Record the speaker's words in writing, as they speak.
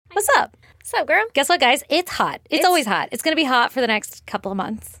What's up? What's up, girl? Guess what, guys? It's hot. It's always hot. It's going to be hot for the next couple of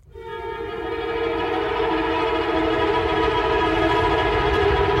months.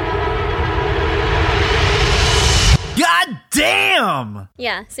 God damn!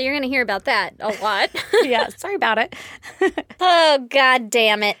 Yeah, so you're going to hear about that a lot. Yeah, sorry about it. Oh, God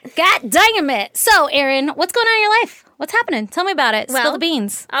damn it. God damn it. So, Erin, what's going on in your life? What's happening? Tell me about it. Spill Well, the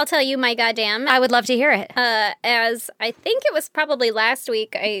beans. I'll tell you my goddamn. I would love to hear it. As I think it was probably last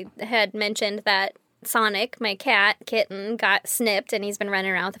week, I had mentioned that Sonic, my kitten, got snipped, and he's been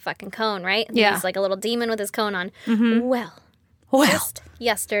running around with a fucking cone, right? Yeah. He's like a little demon with his cone on. Mm-hmm. Well, just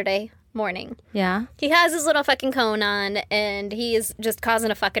yesterday morning, Yeah. he has his little fucking cone on, and he's just causing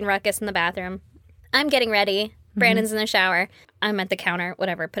a fucking ruckus in the bathroom. I'm getting ready. Brandon's in the shower. I'm at the counter,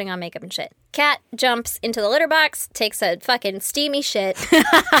 whatever, putting on makeup and shit. Cat jumps into the litter box, takes a fucking steamy shit.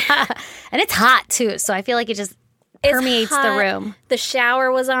 And it's hot, too, so I feel like it just permeates the hot. room. The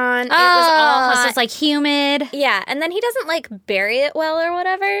shower was on. It was all Oh, hot. so it's like humid. Yeah, and then he doesn't like bury it well or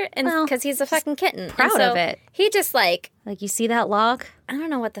whatever, and Well, because he's a fucking kitten, proud and so of it. He just like Like, you see that log? I don't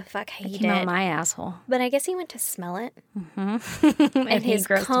know what the fuck he Came out did, of my asshole. but I guess he went to smell it, And and he his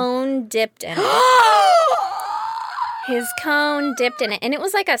grossed him. cone dipped in it. His cone dipped in it, and it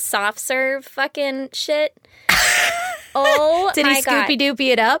was like a soft serve fucking shit. Oh, Did he my God. Scoopy-Doopy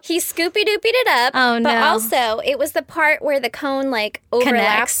it up? He Scoopy-Doopy'd it up. Oh, no. But also, it was the part where the cone, like,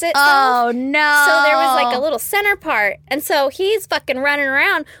 overlaps Connects. itself. Oh, no. So there was, like, a little center part. And so he's fucking running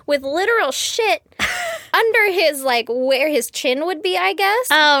around with literal shit under his, like, where his chin would be, I guess.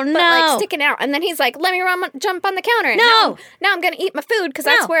 Oh, no. But, like, sticking out. And then he's like, let me jump on the counter. And No. Now I'm going to eat my food because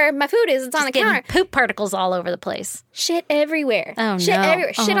that's No. where my food is. It's on the Getting counter. poop particles all over the place. Shit everywhere. Oh, Shit no.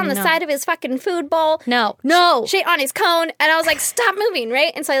 everywhere. Shit Oh, on the no. side of his fucking food bowl. No. No. Shit on his cone. And I was like, stop moving,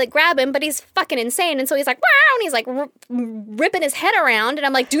 right? And so I like grab him, but he's fucking insane. And so he's like, wow, and he's like ripping his head around. And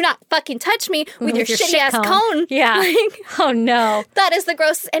I'm like, do not fucking touch me with your shitty ass cone. Yeah. Like, Oh, no. that is the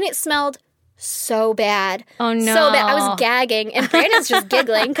grossest. And it smelled so bad. Oh, no. So bad. I was gagging. And Brandon's just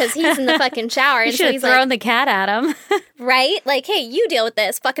giggling because he's in the fucking shower. You And so should have he's thrown like, the cat at him. right? Like, hey, you deal with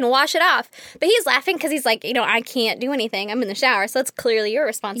this. Fucking wash it off. But he's laughing because he's like, I can't do anything. I'm in the shower. So it's clearly your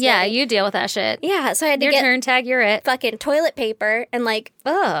responsibility. Yeah, you deal with that shit. Yeah, so I had to Your get turn, tag, you're it. fucking toilet paper and like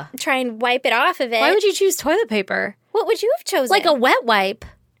Ugh. try and wipe it off of it. Why would you choose toilet paper? What would you have chosen? Like a wet wipe.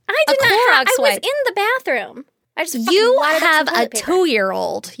 I did a not have. Clorox I was wipe. in the bathroom. I just fucking You wadded up have some a toilet paper.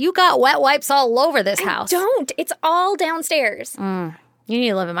 2-year-old. You got wet wipes all over this house. Don't. It's all downstairs. You need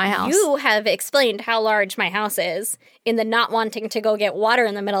to live in my house. You have explained how large my house is in the not wanting to go get water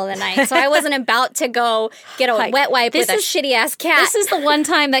in the middle of the night. So I wasn't about to go get a Like, wet wipe this with a is- shitty ass cat. This is the one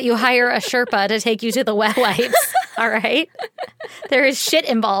time that you hire a Sherpa to take you to the wet wipes. All right? There is shit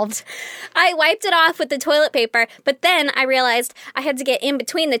involved. I wiped it off with the toilet paper, but then I realized I had to get in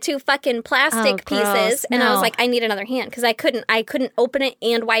between the two fucking plastic Oh, gross. pieces, and I No. was like, I need another hand because I couldn't open it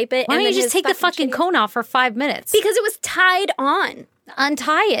and wipe it. Why and don't you then just his take the fucking shitty- cone off for 5 minutes? Because it was tied on.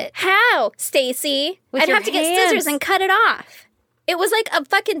 Untie it. How, Stacy? With I'd your have to get hands. scissors and cut it off. It was like a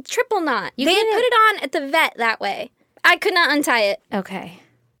fucking triple knot. They had get put it. it on at the vet that way. I could not untie it. Okay.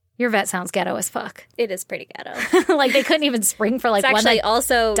 Your vet sounds ghetto as fuck. It is pretty ghetto. Like they couldn't even spring for like It's one actually that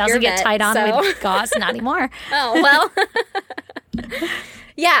also your doesn't get vet, tied on so. with gauze. Not anymore. Oh, well.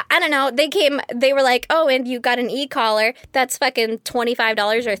 Yeah, I don't know. They were like, oh, and you got an e-collar. That's fucking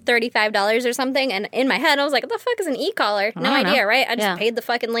 $25 or $35 or something. And in my head, I was like, what the fuck is an e-collar? No I don't idea, know. right? I just Yeah. paid the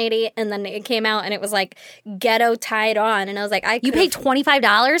fucking lady, and then it came out, and it was like ghetto tied on. And I was like, You paid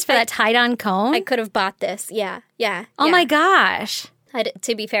 $25 for that tied-on cone? I could have bought this. Yeah. Oh my gosh.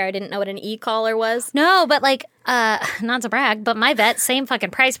 To be fair, I didn't know what an e-collar was. No, but like, not to brag, but my vet, same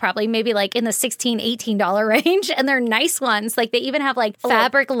fucking price probably, maybe like in the $16, $18 range. And they're nice ones. Like they even have like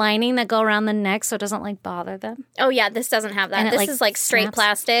fabric lining that go around the neck so it doesn't like bother them. Oh, yeah, this doesn't have that. And it, This like, is like straight snaps.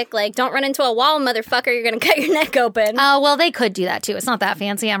 plastic. Like, don't run into a wall, motherfucker. You're going to cut your neck open. Oh, well, they could do that too. It's not that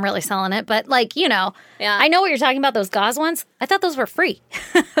fancy. I'm really selling it. But like, Yeah. I know what you're talking about, those gauze ones. I thought those were free.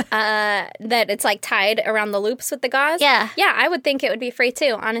 That it's like tied around the loops with the gauze. Yeah. Yeah, I would think it would be free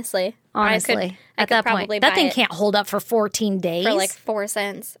too, honestly. Honestly, I at could that point, probably that buy thing it can't hold up for 14 days. for like 4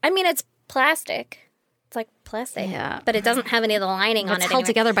 cents. I mean, it's plastic. It's like plastic. Yeah. But it doesn't have any of the lining on It's it held anyway.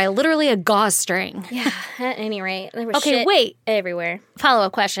 together by literally a gauze string. Yeah, at any rate. There was Okay, shit wait. everywhere.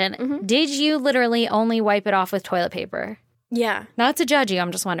 Follow-up question. Did you literally only wipe it off with toilet paper? Yeah. Not to judge you,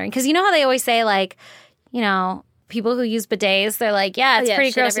 I'm just wondering. Because you know how they always say, like, people who use bidets, they're like, yeah, it's yeah,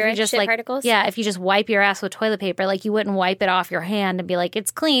 pretty shit gross if everywhere, you just shit like, particles. yeah, if you just wipe your ass with toilet paper, like you wouldn't wipe it off your hand and be like,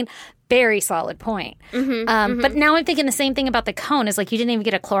 it's clean. Very solid point. But now I'm thinking the same thing about the cone. Is like you didn't even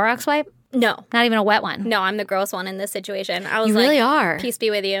get a Clorox wipe. No. Not even a wet one. No, I'm the gross one in this situation. I was You like, really are. peace be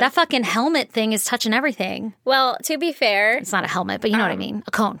with you. That fucking helmet thing is touching everything. Well, to be fair, It's not a helmet, but you know what I mean.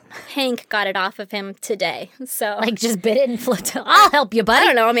 A cone. Hank got it off of him today. So, Like, just bit it and flipped it. I'll help you, buddy. I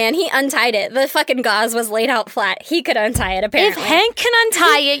don't know, man. He untied it. The fucking gauze was laid out flat. He could untie it, If apparently. Hank can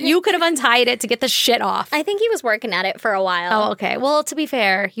untie it, you could have untied it to get the shit off. I think he was working at it for a while. Oh, okay. Well, to be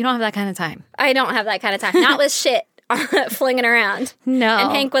fair, you don't have that kind of time. I don't have that kind of time. Not with shit flinging around. No.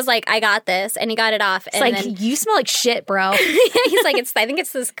 And Hank was like, I got this. And he got it off. It's And like, then you smell like shit, bro. he's like, I think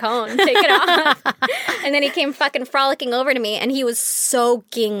it's this cone. Take it off. And then he came fucking frolicking over to me and he was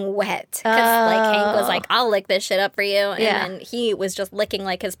soaking wet. Because like Hank was like, I'll lick this shit up for you. And Yeah. then he was just licking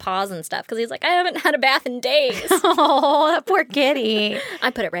like his paws and stuff. Because he's like, I haven't had a bath in days. Oh, that poor kitty. I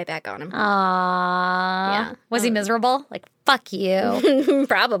put it right back on him. Aww. Yeah. Was he miserable? Like, fuck you.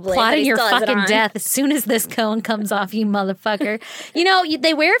 Probably. but Plotting he your still has it fucking on. death as soon as this cone comes off, you motherfucker. You know,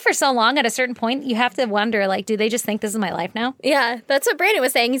 they wear it for so long at a certain point, you have to wonder, like, do they just think this is my life now? Yeah, that's what Brandon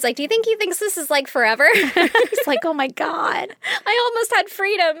was saying. He's like, do you think he thinks this is like forever? It's like, oh my God. I almost had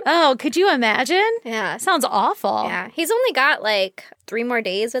freedom. Oh, could you imagine? Yeah. Sounds awful. Yeah. He's only got like 3 more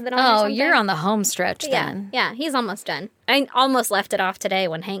days with it on. or Oh, something. you're on the home stretch Yeah. then. Yeah, he's almost done. I almost left it off today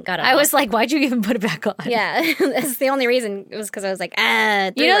when Hank got it I off. was like, why'd you even put it back on? Yeah, that's the only reason. It was because I was like,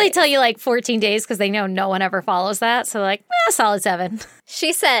 You know, they tell you like 14 days because they know no one ever follows that. So, like, solid 7.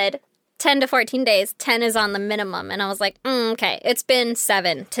 She said 10 to 14 days. 10 is on the minimum. And I was like, okay, it's been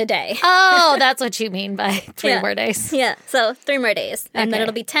 7 today. Oh, that's what you mean by 3 Yeah. more days. Yeah, so 3 more days. And then Okay.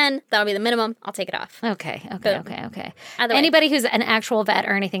 it'll be 10. That'll be the minimum. I'll take it off. Okay. Boom. Okay. Either way. Anybody who's an actual vet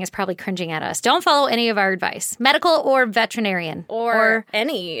or anything is probably cringing at us. Don't follow any of our advice, medical or veterinarian. Or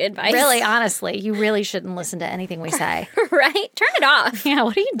any advice. really, honestly, you really shouldn't listen to anything we say. Right? Turn it off. Yeah,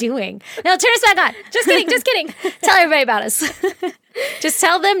 what are you doing? No, turn us back on. Just kidding, just kidding. Tell everybody about us. Just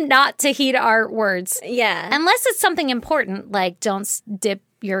tell them not to heed our words. Yeah. Unless it's something important, like don't dip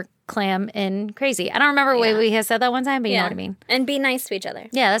your clam in crazy. I don't remember what we had said that one time, but you know what I mean. And be nice to each other.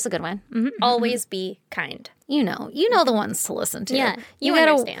 Yeah, that's a good one. Mm-hmm. Always be kind. You know the ones to listen to. Yeah, you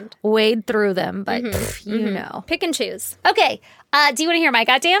gotta understand. wade through them, but you know. Pick and choose. Okay, do you want to hear my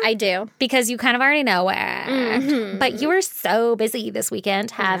goddamn? I do. Because you kind of already know it. But you were so busy this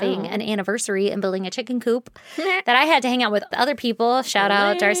weekend having an anniversary and building a chicken coop that I had to hang out with other people. Shout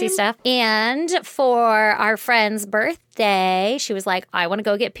out Darcy Steph. And for our friend's birthday, she was like, I want to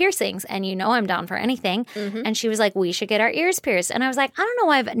go get piercings. And you know I'm down for anything. And she was like, we should get our ears pierced. And I was like, I don't know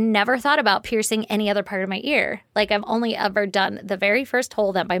why I've never thought about piercing any other part of my ear. Like I've only ever done the very first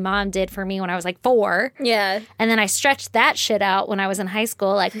hole that my mom did for me when I was like 4. Yeah. And then I stretched that shit out when I was in high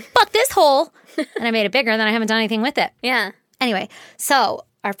school, like, fuck this hole. And I made it bigger, and then I haven't done anything with it. Yeah. Anyway, so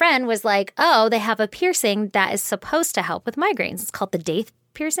our friend was like, oh, they have a piercing that is supposed to help with migraines. It's called the Daith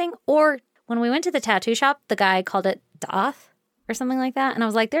piercing. Or when we went to the tattoo shop, the guy called it Doth or something like that. And I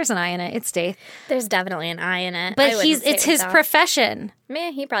was like, there's an I in it. It's Daith. There's definitely an I in it. I But wouldn't say it's his without. profession.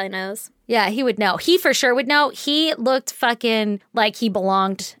 Man, he probably knows. Yeah, he would know. He for sure would know. He looked fucking like he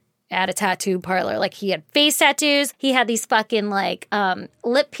belonged at a tattoo parlor. Like he had face tattoos. He had these fucking like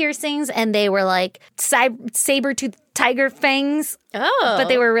lip piercings, and they were like saber-toothed tiger fangs, Oh. but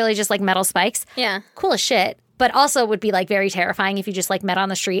they were really just like metal spikes. Yeah. Cool as shit. But also would be like very terrifying if you just like met on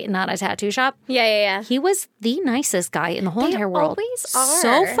the street and not a tattoo shop. Yeah. He was the nicest guy in the whole They entire world. always are.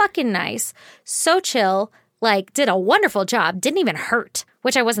 So fucking nice. So chill. Like, did a wonderful job. Didn't even hurt,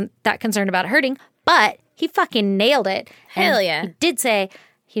 which I wasn't that concerned about hurting. But he fucking nailed it. Hell And yeah. He did say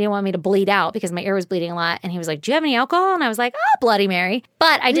he didn't want me to bleed out because my ear was bleeding a lot. And he was like, do you have any alcohol? And I was like, oh, Bloody Mary.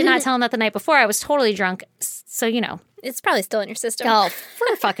 But I did not tell him that the night before. I was totally drunk. So, you know. It's probably still in your system. Oh,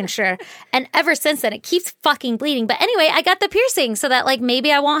 for fucking sure. And ever since then, it keeps fucking bleeding. But anyway, I got the piercing so that like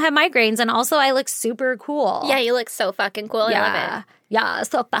maybe I won't have migraines. And also I look super cool. Yeah, you look so fucking cool. I love it. Yeah,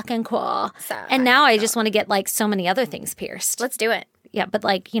 so fucking cool. So and now I just want to get like so many other things pierced. Let's do it. Yeah, but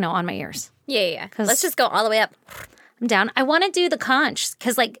like, you know, on my ears. Yeah. Let's just go all the way up. I'm down. I want to do the conch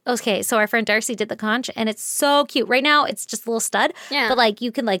because like, okay, so our friend Darcy did the conch and it's so cute. Right now it's just a little stud. Yeah. But like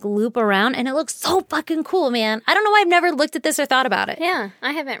you can like loop around and it looks so fucking cool, man. I don't know why I've never looked at this or thought about it. Yeah,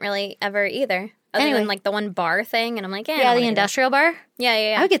 I haven't really ever either. Other Anyway. than like the one bar thing. And I'm like, Yeah, the industrial bar.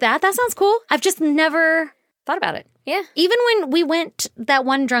 Yeah. I would get that. That sounds cool. I've just never thought about it. Yeah. Even when we went that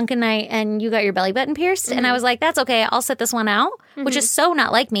one drunken night and you got your belly button pierced, and I was like, that's okay, I'll set this one out, which is so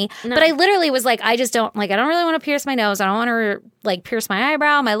not like me. But I literally was like, I don't really want to pierce my nose. I don't want to like pierce my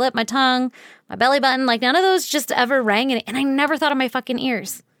eyebrow, my lip, my tongue, my belly button. Like none of those just ever rang. And I never thought of my fucking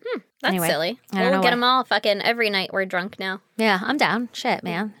ears. That's Anyway, silly. I don't We'll know get why. them all fucking every night. We're drunk now. Yeah, I'm down. Shit,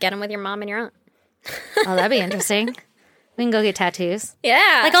 man. Get them with your mom and your aunt. Oh, that'd be interesting. We can go get tattoos.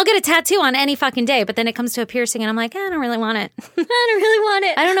 Yeah. Like, I'll get a tattoo on any fucking day, but then it comes to a piercing and I'm like, I don't really want it. I don't really want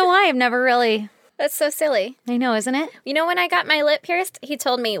it. I don't know why. I've never really. That's so silly. I know, isn't it? You know, when I got my lip pierced, he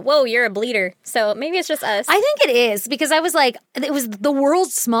told me, whoa, you're a bleeder. So maybe it's just us. I think it is because I was like, it was the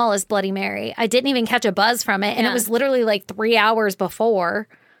world's smallest Bloody Mary. I didn't even catch a buzz from it. And it was literally like 3 hours before.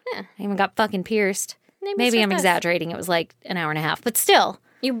 Yeah. I even got fucking pierced. Maybe Maybe it's I'm just us. exaggerating. It was like an hour and a half, but still.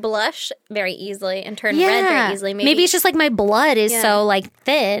 You blush very easily and turn red very easily. Maybe it's just like my blood is Yeah. so like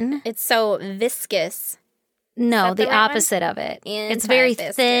thin. It's so viscous. No, that the the right one? opposite of it. It's very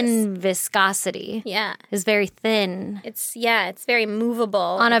Anti-viscous. thin viscosity. Yeah. It's very thin. It's very movable.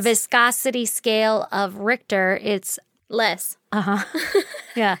 On a viscosity scale of Richter, it's less.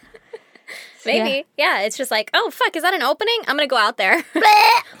 yeah. Maybe. Yeah. It's just like, oh, fuck, is that an opening? I'm going to go out there.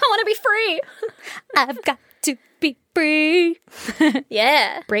 I want to be free. I've got to be free.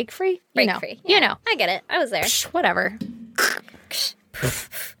 Yeah. Break free? Break you know. free. You Yeah. know. I get it. I was there. Whatever.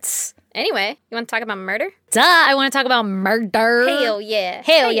 Anyway, you want to talk about murder? Duh, I want to talk about murder. Hell yeah.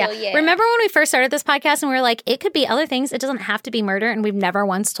 Hell yeah. Remember when we first started this podcast and we were like, it could be other things. It doesn't have to be murder. And we've never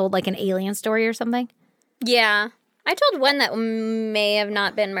once told like an alien story or something. Yeah. I told one that may have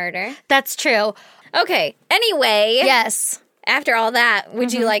not been murder. That's true. Okay. Anyway. Yes. After all that,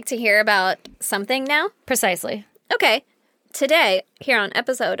 would you like to hear about something now? Precisely. Okay. Today, here on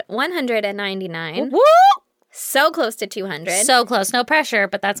episode 199, Woo! so close to 200. So close. No pressure,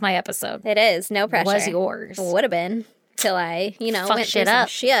 but that's my episode. It is. No pressure. Was yours. Would have been. Till I, Fuck went shit through some up.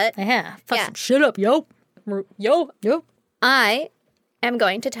 shit. Yeah. Fuck Yeah. some shit up, yo. Yo. I am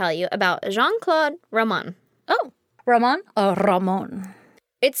going to tell you about Jean-Claude Roman. Oh. Ramon? Ramon.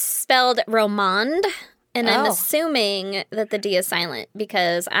 It's spelled Romand, and I'm Oh. assuming that the D is silent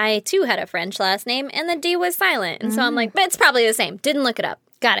because I, too, had a French last name, and the D was silent. And so I'm like, but it's probably the same. Didn't look it up.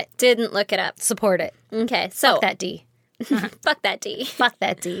 Got it. Didn't look it up. Support it. Okay, so Fuck that D. fuck that D. Fuck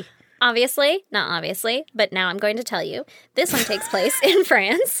that D. Obviously, not obviously, but now I'm going to tell you. This one takes place in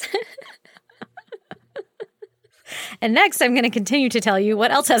France. And next, I'm going to continue to tell you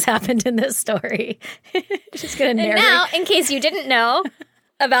what else has happened in this story. Just going to And narrate. now, in case you didn't know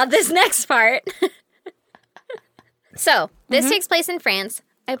about this next part. So, this takes place in France.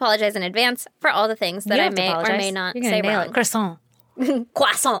 I apologize in advance for all the things that You I don't have to may or apologize. may not You're gonna say nail wrong. it. Croissant.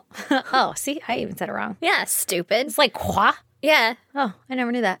 Croissant. Oh, see? I even said it wrong. Yeah, stupid. It's like quoi? Yeah, Oh, I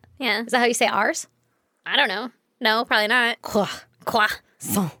never knew that. yeah. Is that how you say ours? I don't know. No, probably not.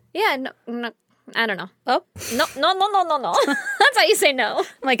 Croissant. Yeah, no, I don't know. Oh. No. That's how you say no. Oh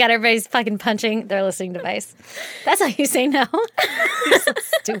my God, everybody's fucking punching their listening device. That's how you say no. You're so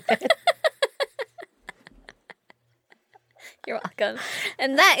stupid. You're welcome.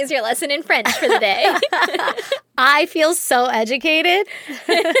 And that is your lesson in French for the day. I feel so educated.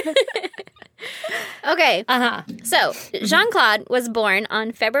 Okay, Uh-huh. so Jean-Claude was born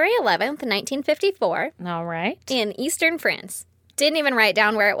on February 11th, 1954 All right. in eastern France. Didn't even write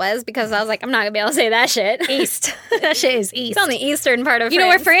down where it was because I was like, I'm not going to be able to say that shit. East. That shit is east. It's on the eastern part of You know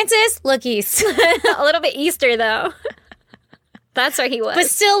where France. France is? Look east. A little bit easter, though. That's where he was. But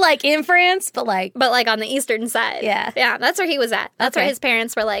still like in France, but like But like on the eastern side. Yeah. Yeah, that's where he was at. That's where Okay. his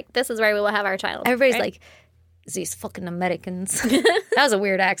parents were like, this is where we will have our child. everybody's right? like, these fucking Americans. That was a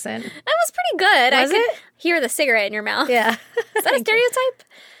weird accent. That was pretty good. Was I could it? hear the cigarette in your mouth. Yeah. Is that a stereotype?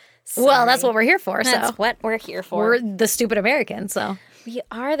 Well, that's what we're here for. That's so what we're here for. we're the stupid Americans. So We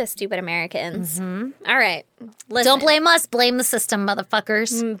are the stupid Americans. All right. Listen. don't blame us. Blame the system,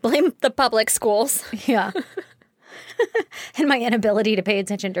 motherfuckers. Blame the public schools. Yeah. And my inability to pay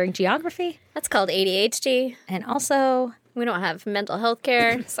attention during geography. That's called ADHD. And also We don't have mental health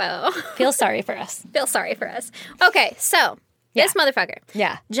care, so feel sorry for us. feel sorry for us. Okay, so this motherfucker,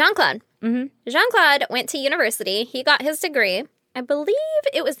 Yeah. Jean-Claude. Jean-Claude went to university. He got his degree. I believe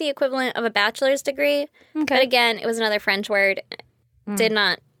it was the equivalent of a bachelor's degree. Okay. But again, it was another French word. Did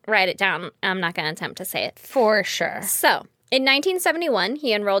not write it down. I'm not going to attempt to say it. For sure. So, in 1971,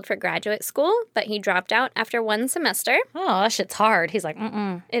 he enrolled for graduate school, but he dropped out after one semester. Oh, that shit's hard. He's like,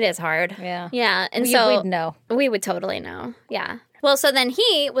 mm-mm. It is hard. Yeah. Yeah, and We'd so know. we would totally know. Yeah. Well, so then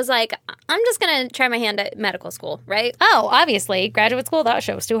he was like, I'm just going to try my hand at medical school, right? Oh, obviously. Graduate school, that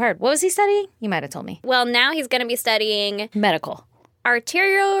shit was too hard. What was he studying? You might have told me. Well, now he's going to be studying Medical.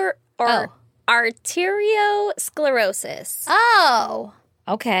 arteriosclerosis. Oh.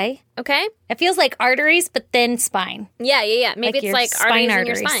 Okay. Okay? It feels like arteries, but then spine. Yeah. Maybe Like it's your like spine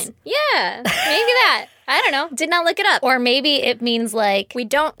arteries in your arteries. spine. Yeah, maybe that. I don't know. Did not look it up. Or maybe it means like We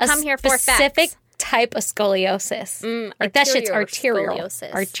don't a come here for specific facts. type of scoliosis. Like that shit's arterial.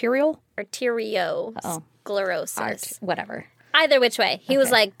 Arteriosclerosis. Arterial? Arteriosclerosis. Whatever. Either which way. He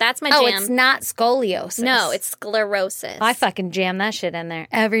was like, that's my jam. Oh, it's not scoliosis. No, it's sclerosis. I fucking jam that shit in there.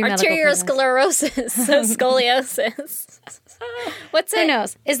 Every medical person. Arteriosclerosis. So scoliosis. What's Who it?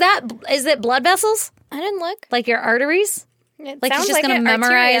 knows? Is it blood vessels? I didn't look. Like your arteries? It Like he's sounds just going to an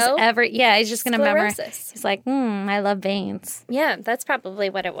memorize arterio- he's just going to memorize. sclerosis. He's like, I love veins. Yeah, that's probably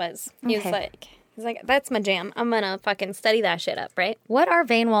what it was. He was Okay. like, that's my jam. I'm gonna fucking study that shit up, right? What are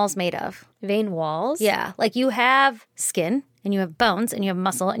vein walls made of? Vein walls? Yeah, like you have skin and you have bones and you have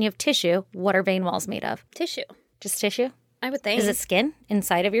muscle and you have tissue. What are vein walls made of? Tissue. Just tissue? I would think. Is it skin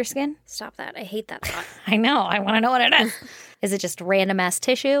inside of your skin? Stop that. I hate that thought. I know. I want to know what it is. Is it just random ass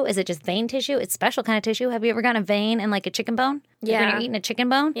tissue? Is it just vein tissue? It's special kind of tissue. Have you ever gotten a vein in like a chicken bone? Like when Yeah. you're eating a chicken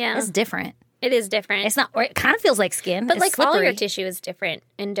bone? Yeah. It's different. It is different. It's not, or it kind of feels like skin. but It's like all your slippery. tissue is different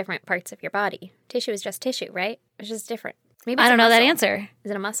in different parts of your body. Tissue is just tissue, right? It's just different. Maybe I it's don't a know that muscle. answer.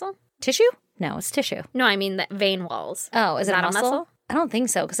 Is it a muscle? Tissue? No, it's tissue. No, I mean the vein walls. Oh, is it that a muscle? I don't think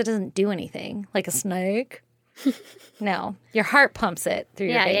so because it doesn't do anything. Like a snake. No, your heart pumps it through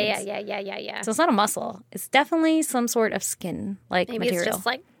your veins. Yeah. So it's not a muscle. It's definitely some sort of skin-like Maybe material. it's just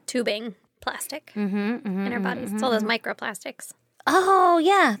like tubing plastic in our bodies. It's all those microplastics. Oh,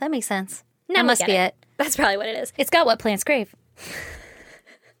 yeah, that makes sense. Now that we must get be it. That's probably what it is. It's got what plants crave.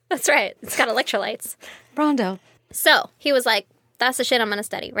 That's right. It's got electrolytes. Rondo. So he was like, that's the shit I'm going to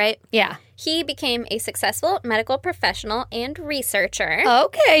study, right? Yeah. He became a successful medical professional and researcher.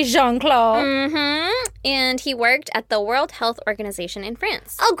 Okay, Jean-Claude. And he worked at the World Health Organization in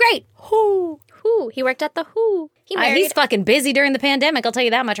France. Oh, great. Who? WHO. He worked at the WHO. He married. He's fucking busy during the pandemic. I'll tell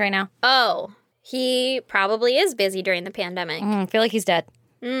you that much right now. Oh, he probably is busy during the pandemic. I feel like he's dead.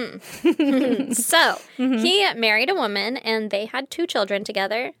 So he married a woman and they had 2 children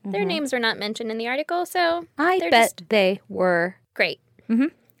together. Their names were not mentioned in the article, so I they're bet just they were. great.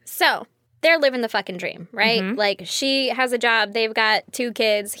 So they're living the fucking dream, right? Like she has a job. They've got 2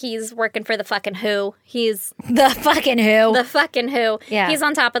 kids. He's working for the fucking WHO. He's The fucking who? the fucking WHO. Yeah. He's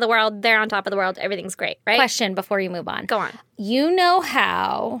on top of the world. They're on top of the world. Everything's great, right? Question before you move on. Go on. You know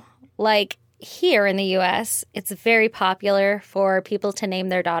how, like, here in the U.S., it's very popular for people to name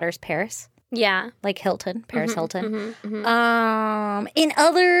their daughters Paris? Yeah. Like Hilton, Paris Hilton. In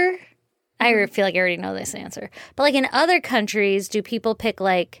other, I feel like I already know this answer, but like in other countries, do people pick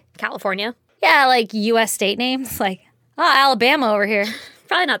like, California. yeah, like U.S. state names? Like, Alabama over here.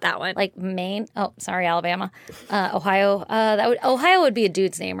 Probably not that one. Like Maine. Oh, sorry, Alabama. Ohio. Ohio would be a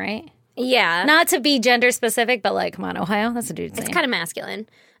dude's name, right? Yeah. Not to be gender specific, but like, come on, Ohio, that's a dude's name. It's kind of masculine.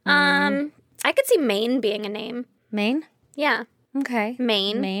 I could see Maine being a name. Maine? Yeah. Okay.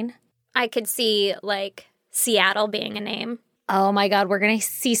 Maine. Maine. I could see like Seattle being a name. Oh my God, we're going to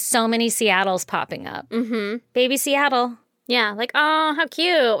see so many Seattles popping up. Mm-hmm. Baby Seattle. Yeah, like, oh, how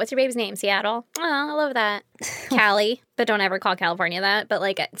cute. What's your baby's name? Seattle. Oh, I love that. Cali, but don't ever call California that. But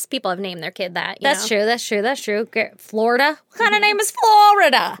like, people have named their kid that. That's true. Florida? What kind of name is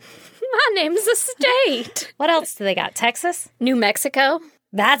Florida? My name's a state. What else do they got? Texas? New Mexico.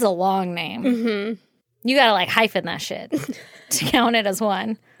 That's a long name. Mm-hmm. You got to like hyphen that shit to count it as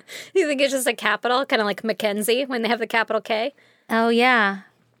one. You think it's just a capital? Kind of like Mackenzie when they have the capital K? Oh, yeah.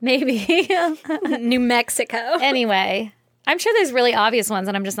 Maybe. New Mexico. Anyway, I'm sure there's really obvious ones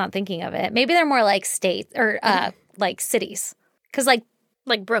and I'm just not thinking of it. Maybe they're more like states or like cities. Because like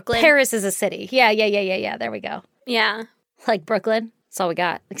Brooklyn. Paris is a city. Yeah. There we go. Yeah. Like Brooklyn. That's all we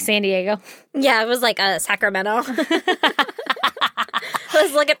got. Like San Diego. Yeah, it was like Sacramento.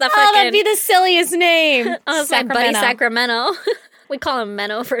 Let's look at the fucking... Oh, that'd be the silliest name. Oh, it's my buddy Sacramento. We call him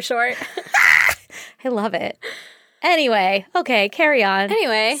Menno for short. I love it. Anyway, okay, carry on.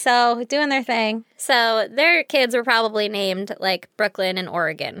 Anyway. So, doing their thing. So, their kids were probably named, like, Brooklyn and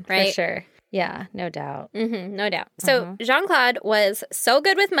Oregon, right? For sure. Yeah, no doubt. No doubt. So, Jean-Claude was so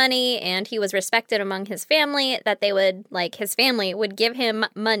good with money and he was respected among his family that they would, like, his family would give him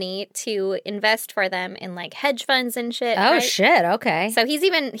money to invest for them in, like, hedge funds and shit. Oh, right? shit. Okay. So, he's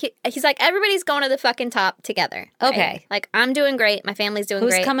like, everybody's going to the fucking top together. Right? Okay. Like, I'm doing great. My family's doing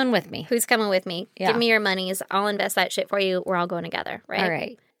Who's great. coming with me? Who's coming with me? Yeah. Give me your monies. I'll invest that shit for you. We're all going together, right? All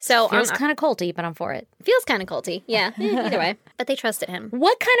right. So Feels kind of culty, but I'm for it. feels kind of culty. Yeah, either way. But they trusted him.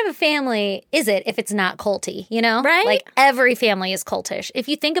 What kind of a family is it if it's not culty, you know? Right? Like, every family is cultish. If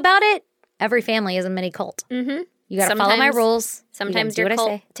you think about it, every family is a mini cult. Mm-hmm. You got to follow my rules. Sometimes you your gotta do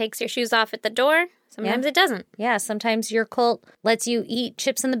what I cult say. takes your shoes off at the door. Sometimes it doesn't. Yeah, sometimes your cult lets you eat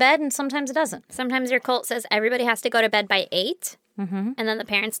chips in the bed, and sometimes it doesn't. Sometimes your cult says everybody has to go to bed by 8, and then the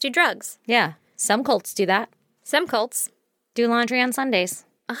parents do drugs. Yeah, some cults do that. Some cults, Do laundry on Sundays.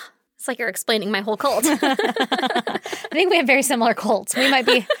 it's like you're explaining my whole cult. I think we have very similar cults. We might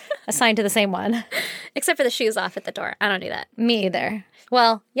be assigned to the same one. Except for the shoes off at the door. I don't do that. Me either.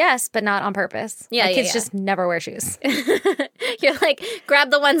 Well, yes, but not on purpose. Yeah, My yeah, kids yeah. just never wear shoes. You're like,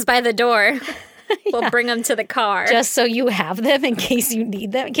 grab the ones by the door. We'll bring them to the car. Just so you have them in case you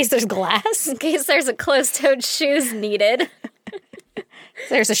need them, in case there's glass. in case there's a closed-toed shoes needed.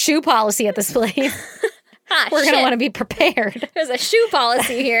 There's a shoe policy at this place. We're going to want to be prepared. There's a shoe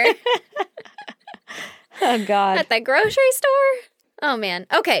policy here Oh, God. at the grocery store. Oh, man.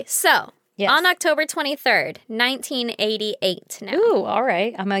 Okay, so Yes. on October 23rd, 1988 now. Ooh, all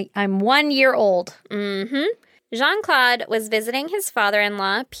right. I'm 1 year old. Jean-Claude was visiting his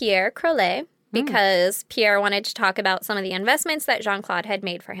father-in-law, Pierre Crollet, because Pierre wanted to talk about some of the investments that Jean-Claude had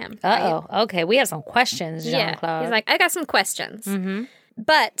made for him. Uh-oh. Okay, we have some questions, Yeah. Jean-Claude. He's like, I got some questions.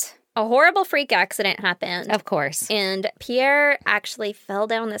 But a horrible freak accident happened. Of course. And Pierre actually fell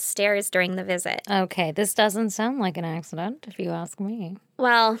down the stairs during the visit. Okay, this doesn't sound like an accident, if you ask me.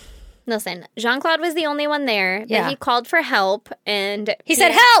 Well, listen, Jean-Claude was the only one there, but Yeah. he called for help, and He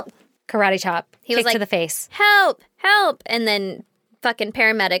said, help! Karate chop. He was Kick like, to the face. help, help, and then fucking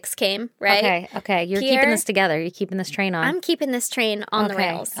paramedics came, right? Okay. You're Pierre- keeping this together. You're keeping this train on. I'm keeping this train on the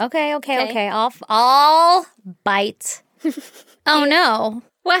rails. Okay. I'll bite. Oh, no.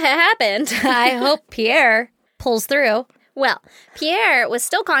 What had happened? I hope Pierre pulls through. Well, Pierre was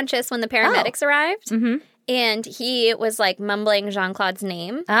still conscious when the paramedics arrived, and he was like mumbling Jean-Claude's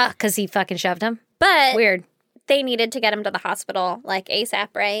name, Because he fucking shoved him. but Weird. they needed to get him to the hospital like ASAP,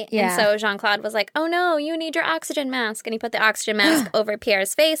 right? Yeah. And so Jean-Claude was like, oh no, you need your oxygen mask. And he put the oxygen mask over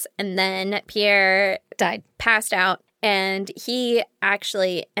Pierre's face, and then Pierre Died. passed out. And he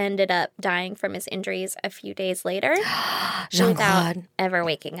actually ended up dying from his injuries a few days later without Jean-Claude. ever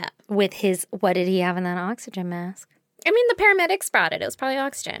waking up. With his, what did he have in that oxygen mask? I mean, the paramedics brought it. It was probably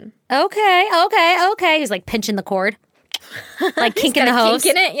oxygen. Okay. He's like pinching the cord. Like kinking the got a hose.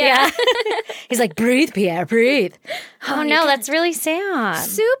 kink in it, yeah. He's like, breathe, Pierre, breathe. Oh, no, that's really sad.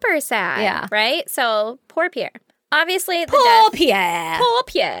 Super sad. Yeah. Right? So, poor Pierre. Obviously, the Poor death... Pierre. Poor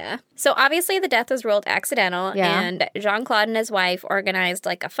Pierre. So, obviously, the death was ruled accidental, Yeah. and Jean-Claude and his wife organized,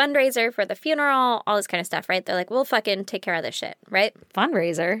 like, a fundraiser for the funeral, all this kind of stuff, right? They're like, we'll fucking take care of this shit, right?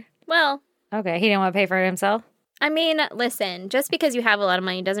 Fundraiser. Well, Okay, he didn't want to pay for it himself? I mean, listen, just because you have a lot of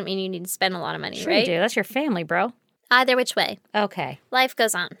money doesn't mean you need to spend a lot of money, Sure right? you do. That's your family, bro. Either which way. Okay. Life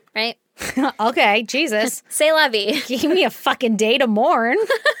goes on, right? Okay, Jesus. C'est la vie. Give me a fucking day to mourn.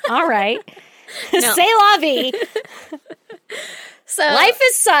 All right. No. Say la vie. So, Life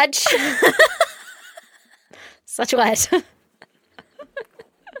is such. Such what?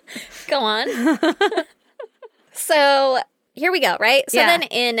 go on. So, here we go, right? So Yeah. then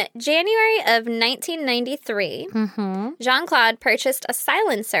in January of 1993, Jean-Claude purchased a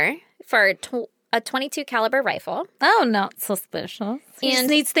silencer for a .22 caliber rifle. Oh, not suspicious. He just And-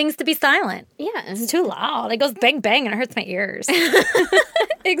 needs things to be silent. Yeah, It's too loud. It goes bang, bang, and it hurts my ears.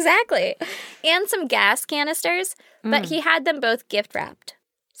 exactly. And some gas canisters, but he had them both gift wrapped.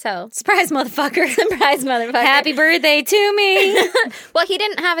 So, Surprise, motherfucker. surprise, motherfucker. Happy birthday to me. Well, he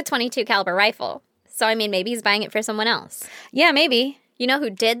didn't have a .22 caliber rifle. So, I mean, maybe he's buying it for someone else. Yeah, maybe. You know who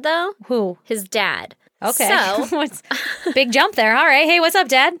did, though? Who? His dad. Okay. So, What's big jump there. All right. Hey, what's up,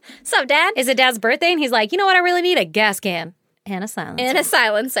 Dad? what's up, Dad? Is it Dad's birthday? And he's like, you know what? I really need a gas can and a silencer. And a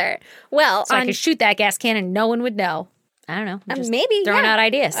silencer. Well, so I could shoot that gas can and no one would know. I don't know. I'm just maybe throwing yeah. out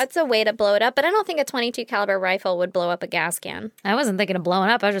ideas. That's a way to blow it up, but I don't think a .22 caliber rifle would blow up a gas can. I wasn't thinking of blowing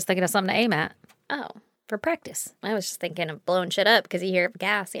up. I was just thinking of something to aim at Oh, for practice. I was just thinking of blowing shit up because you hear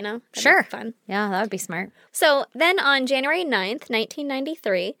gas, you know? That'd be Sure. fun. Yeah, that would be smart. So then on January 9th,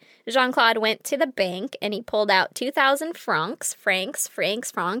 1993, Jean-Claude went to the bank and he pulled out 2,000 francs,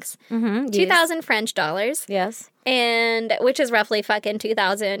 2,000 French dollars, Yes. and which is roughly fucking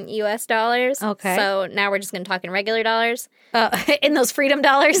 2,000 US dollars. Okay. So now we're just going to talk in regular dollars. In those freedom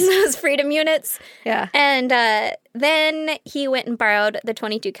dollars. Those freedom units. Yeah. And then he went and borrowed the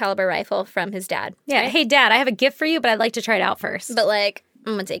 .22 caliber rifle from his dad. Yeah. Hey, Dad, I have a gift for you, but I'd like to try it out first. But like,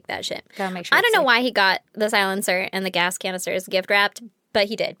 I'm gonna take that shit. Gotta make sure I don't it's know safe. why he got the silencer and the gas canisters gift wrapped, but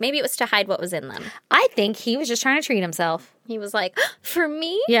he did. Maybe it was to hide what was in them. I think he was just trying to treat himself. He was like, for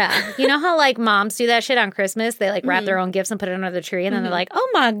me? Yeah. You know how like moms do that shit on Christmas? They like wrap their own gifts and put it under the tree and then they're like, oh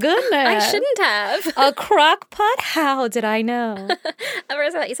my goodness. I shouldn't have. A crock pot? How did I know? At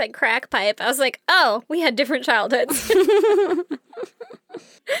first I thought you said crack pipe. I was like, oh, we had different childhoods.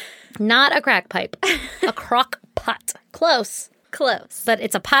 Not a crack pipe. A crock pot. Close. Close. But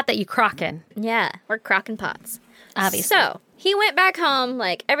it's a pot that you crock in. Yeah, we're crocking pots. Obviously. So he went back home,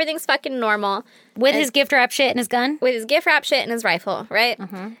 like, everything's fucking normal. With his gift wrap shit and his gun? With his gift wrap shit and his rifle, right?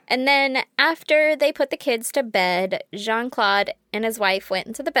 And then after they put the kids to bed, Jean-Claude and his wife went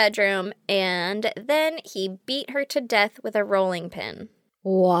into the bedroom, and then he beat her to death with a rolling pin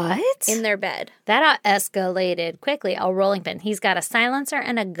What? in their bed. That escalated quickly. A rolling pin. He's got a silencer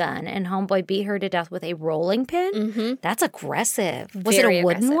and a gun, and homeboy beat her to death with a rolling pin? Mm-hmm. That's aggressive. Was Very it a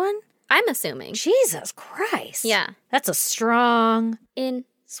wooden aggressive. one? I'm assuming. Jesus Christ. Yeah. That's a strong In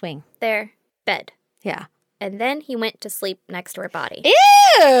swing. their bed. Yeah. And then he went to sleep next to her body. Ew.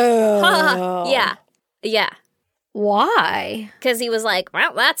 Yeah. Yeah. Why? Because he was like,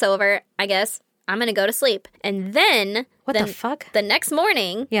 well, that's over, I guess. I'm going to go to sleep. And then... What the fuck? The next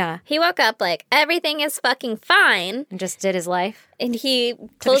morning, Yeah. he woke up like, everything is fucking fine. And just did his life? And he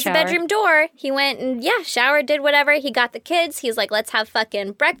closed the shower. bedroom door. He went and, showered, did whatever. He got the kids. He's like, let's have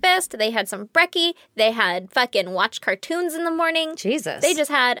fucking breakfast. They had some brekkie. They had fucking watched cartoons in the morning. Jesus. They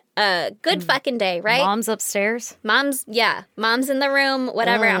just had a good fucking day, right? Mom's upstairs? Mom's in the room,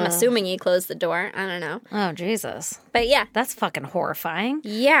 whatever. I'm Ugh. assuming he closed the door. I don't know. Oh, Jesus. But yeah. That's fucking horrifying.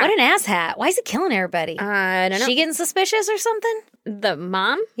 Yeah. What an asshat. Why is he killing everybody? I don't know. She getting suspicious or something? The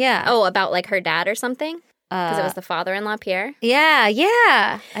mom? Yeah. Oh, about like her dad or something? Because it was the father-in-law, Pierre. Yeah,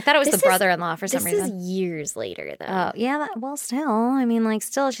 yeah. I thought it was This the is- brother-in-law for some This reason. is years later, though. Oh, yeah. Well, still. I mean, like,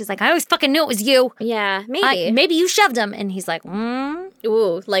 still, she's like, I always fucking knew it was you. Yeah, maybe. Maybe you shoved him. And he's like,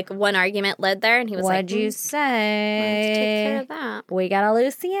 Ooh, like one argument led there, and he was like, what'd you Let's say? take care of that. We gotta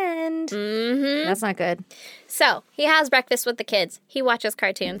lose the end. Mm-hmm. That's not good. So, he has breakfast with the kids. He watches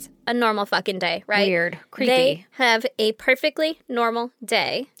cartoons. A normal fucking day, right? Weird. Creepy. They have a perfectly normal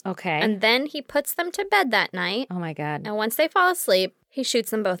day. Okay. And then he puts them to bed that night. oh, my God. And once they fall asleep, he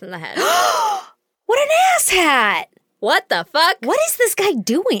shoots them both in the head. What an asshat. What the fuck? What is this guy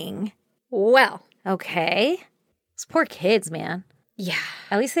doing? Well, Okay. Those poor kids, man. yeah.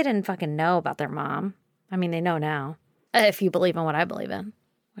 At least they didn't fucking know about their mom. I mean, they know now. If you believe in what I believe in.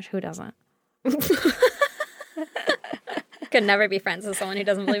 Which, who doesn't? Could never be friends with someone who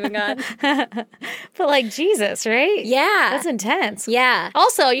doesn't believe in God. But, like, Jesus, right? Yeah. That's intense. Yeah.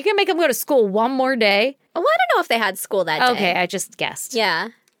 Also, you can make them go to school one more day. Well, I don't know if they had school that day. Okay, I just guessed. Yeah.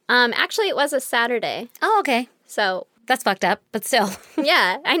 Actually, it was a Saturday. Oh, okay. So, That's fucked up, but still.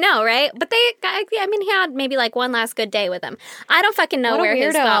 yeah, I know, right? But he had maybe like one last good day with him. I don't fucking know What a where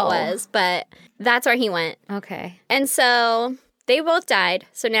his weirdo. thought was, but that's where he went. Okay. And so they both died.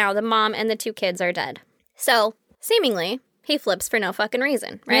 So now the mom and the two kids are dead. So seemingly, he flips for no fucking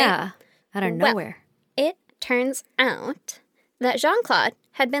reason, right? Yeah. Out of Well, nowhere. It turns out that Jean-Claude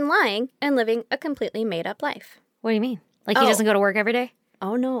had been lying and living a completely made-up life. What do you mean? Like he Oh. doesn't go to work every day?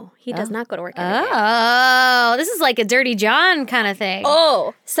 Oh, no. He does not go to work every day. Oh, this is like a Dirty John kind of thing.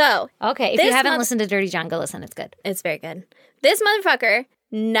 Oh, so Okay, if This you haven't mother- listened to Dirty John, go listen. It's good. it's very good. This motherfucker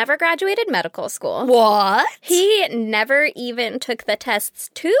never graduated medical school. What? He never even took the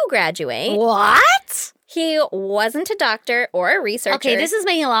tests to graduate. What? He wasn't a doctor or a researcher. Okay, this is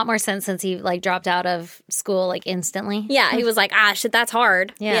making a lot more sense since he like dropped out of school like instantly. Yeah, he was like, shit, that's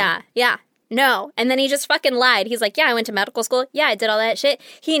hard. Yeah. Yeah. No. And then he just fucking lied. He's like, yeah, I went to medical school. Yeah, I did all that shit.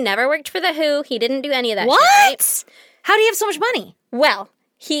 He never worked for the WHO. He didn't do any of that What? shit, right? How do you have so much money? Well,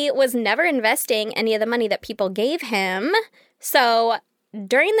 he was never investing any of the money that people gave him. So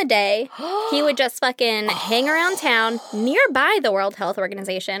during the day, he would just fucking hang around town nearby the World Health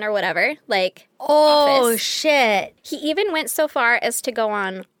Organization or whatever. Like, Oh office. shit. He even went so far as to go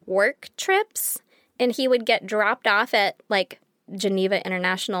on work trips, and he would get dropped off at like Geneva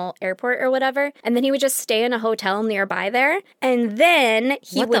International Airport or whatever, and then he would just stay in a hotel nearby there, and then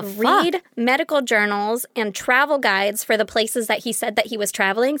he What the would fuck? read medical journals and travel guides for the places that he said that he was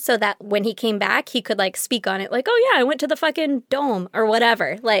traveling, so that when he came back, he could like speak on it, like, oh yeah, I went to the fucking dome or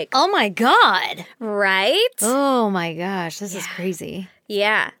whatever, like, Oh my god. right? Oh my gosh, this is crazy.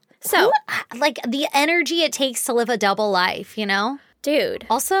 Yeah. So, Like the energy it takes to live a double life, you know? dude.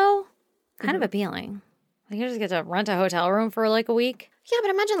 Also, kind of appealing. Like you just get to rent a hotel room for like a week. Yeah,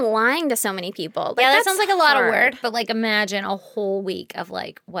 but imagine lying to so many people. Like, Yeah, that that's sounds like a lot of hard. work, but like imagine a whole week of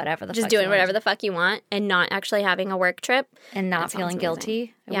like whatever the Just fuck doing you want whatever the fuck you want and not actually having a work trip, and not That sounds feeling amazing.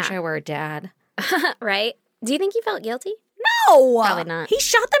 guilty. I wish Yeah. I were a dad. right? Do you think he felt guilty? No, Probably not. He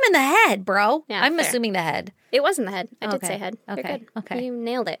shot them in the head, bro. Yeah, I'm fair. assuming the head. It was in the head. I did Okay. say head. You're Okay. good. Okay. You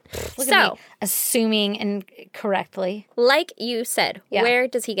nailed it. Look so, at me assuming and correctly. like you said, Yeah. where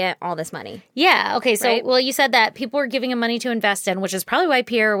does he get all this money? Yeah. Okay. So, Right? well, you said that people were giving him money to invest in, which is probably why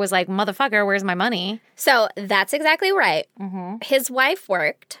Pierre was like, "Motherfucker, where's my money?" So that's exactly right. Mm-hmm. His wife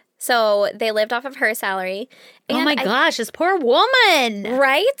worked, so they lived off of her salary. Oh And my gosh, this poor woman.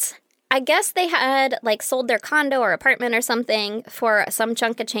 Right? I guess they had, like, sold their condo or apartment or something for some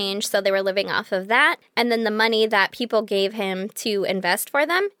chunk of change, so they were living off of that. And then the money that people gave him to invest for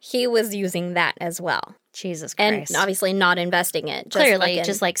them, he was using that as well. Jesus And Christ. obviously not investing it. Just Clearly, fucking-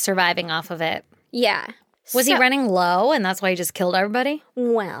 just like surviving off of it. Yeah. Was he So- running low and that's why he just killed everybody?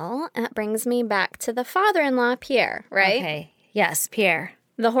 Well, that brings me back to the father-in-law, Pierre, right? Okay. Yes, Pierre.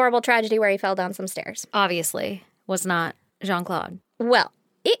 The horrible tragedy where he fell down some stairs. Obviously was not Jean-Claude. Well,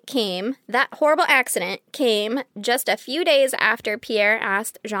 that horrible accident came just a few days after Pierre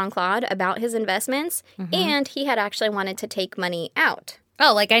asked Jean-Claude about his investments, and he had actually wanted to take money out.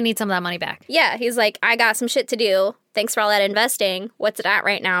 Oh, like I need some of that money back. Yeah, he's like, I got some shit to do. Thanks for all that investing. What's it at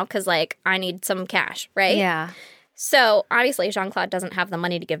right now? Because, like, I need some cash, right? Yeah. So, obviously, Jean-Claude doesn't have the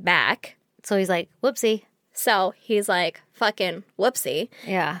money to give back. So he's like, whoopsie. So, he's like, fucking whoopsie.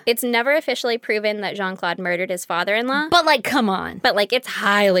 Yeah. It's never officially proven that Jean-Claude murdered his father-in-law. But like, come on. But, like, it's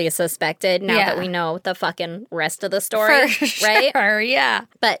highly suspected now Yeah. that we know the fucking rest of the story, For right? sure, yeah.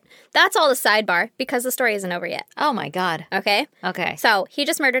 But that's all the sidebar because the story isn't over yet, Oh my God. okay? Okay. So, he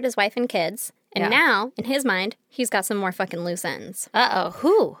just murdered his wife and kids, and Yeah. now, in his mind, he's got some more fucking loose ends. Uh-oh.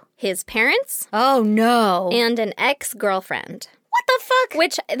 Who? His parents Oh no. and an ex-girlfriend. What the fuck?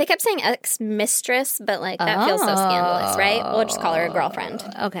 Which, they kept saying ex-mistress, but, like, that feels so scandalous, right? We'll just call her a girlfriend.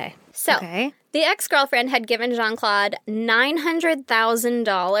 Okay. So, Okay. the ex-girlfriend had given Jean-Claude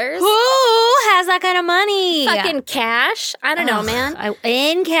 $900,000 Who has that kind of money? fucking cash. I don't know, man.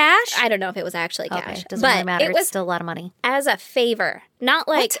 In cash? I don't know if it was actually Okay. cash. Doesn't but really matter. it It's was still a lot of money. as a favor, not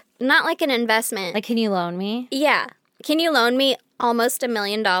like an investment. Like, can you loan me? yeah. Can you loan me almost $1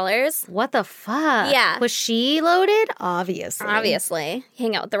 million? What the fuck? Yeah. Was she loaded? Obviously. Obviously,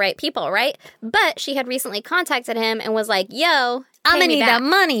 hang out with the right people, right? But she had recently contacted him and was like, "Yo, I'm pay gonna me need back. that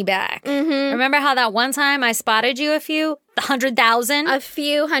money back. Mm-hmm. Remember how that one time I spotted you a few? 100,000? A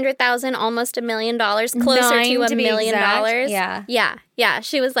few $100,000, almost $1 million, closer to Nine $1 to be million. exact. Yeah. Yeah.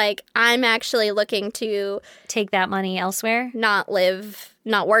 She was like, I'm actually looking to Take that money elsewhere?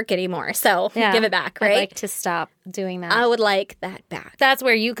 not work anymore. So Yeah. give it back, I'd right? like to stop doing that. I would like that back. That's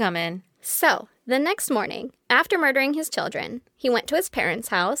where you come in. So the next morning, after murdering his children, he went to his parents'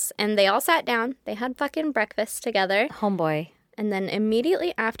 house and they all sat down. They had fucking breakfast together. Homeboy. And then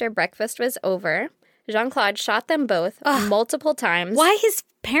immediately after breakfast was over, Jean-Claude shot them both multiple times. Why his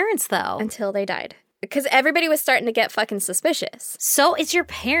parents, though? Until they died. Because everybody was starting to get fucking suspicious. So it's your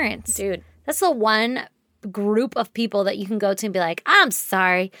parents. Dude. That's the one group of people that you can go to and be like, I'm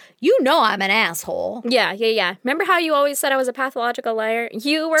sorry. You know I'm an asshole. Yeah. Remember how you always said I was a pathological liar?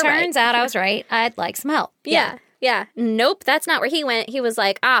 You were right. Turns out I was right. I'd like some help. Yeah. Nope, that's not where he went. He was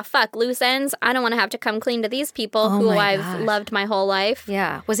like, fuck, loose ends. I don't want to have to come clean to these people who my I've gosh. loved my whole life.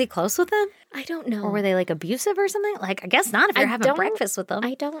 Yeah. Was he close with them? I don't know. Or were they like abusive or something? Like, I guess not if you're having don't- breakfast with them.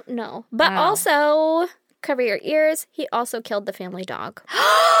 I don't know. But Wow. also, cover your ears, he also killed the family dog.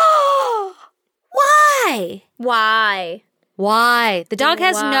 Why? Why? Why? The dog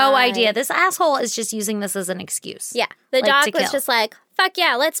has no Why? idea. This asshole is just using this as an excuse. Yeah, the Like, to dog was kill. just like, fuck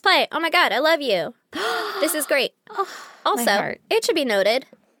yeah, let's play. Oh my God, I love you. This is great. Also, heart. it should be noted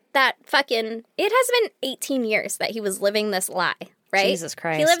that it has been 18 years that he was living this lie, right? Jesus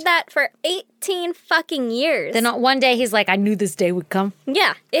Christ. He lived that for 18 fucking years. Then one day he's like, I knew this day would come.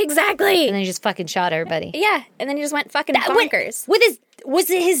 Yeah, exactly. And then he just fucking shot everybody. Yeah, and then he just went fucking bonkers. Was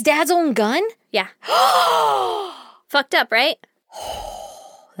it his dad's own gun? Yeah. Fucked up, right?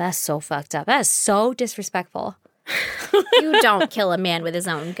 That's so fucked up. That is so disrespectful. You don't kill a man with his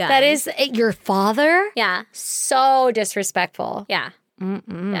own gun. That is your father? Yeah. So disrespectful. Yeah.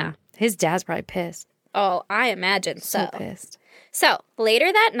 Yeah. His dad's probably pissed. Oh, I imagine so. So pissed. So,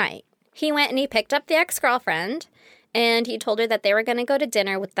 later that night, he went and he picked up the ex-girlfriend and he told her that they were going to go to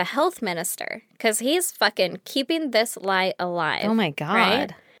dinner with the health minister because he's fucking keeping this lie alive. Oh my God.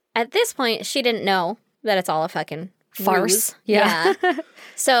 Right? At this point, she didn't know that it's all a fucking Farce. ruse. Yeah.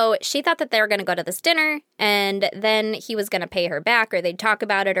 So she thought that they were going to go to this dinner and then he was going to pay her back or they'd talk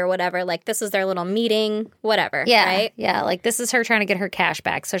about it or whatever. Like, this was their little meeting, whatever. Yeah. Right? Yeah. Like, this is her trying to get her cash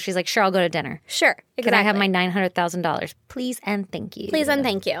back. So she's like, sure, I'll go to dinner. Sure. Exactly. Can I have my $900,000? Please and thank you. Please and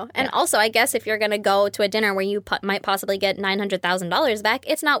thank you. And also, I guess if you're going to go to a dinner where you might possibly get $900,000 back,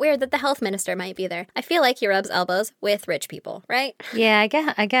 it's not weird that the health minister might be there. I feel like he rubs elbows with rich people, right? Yeah,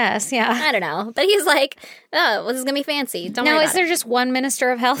 I guess. Yeah. I don't know. But he's like, oh, well, this is going to be fancy. Don't Now, worry is about there just one minister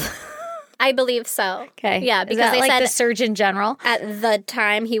of health? I believe so. Okay. Yeah, Is because that they like said the Surgeon General? at the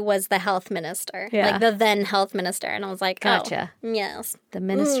time he was the health minister. Yeah. Like the then health minister. And I was like, Gotcha. oh, yes. The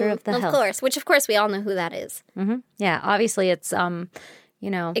Minister of the Of Health. course. Which, of course, we all know who that is. Yeah, obviously it's,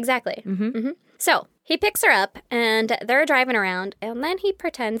 Exactly. So He picks her up, and they're driving around, and then he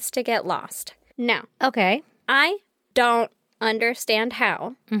pretends to get lost. Now, Okay. I don't understand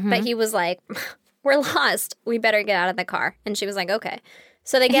how, but he was like, we're lost. We better get out of the car. And she was like, okay.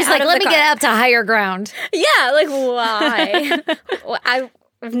 So they get He's out like, of let the me car. get up to higher ground. Yeah, like, why? Well, I've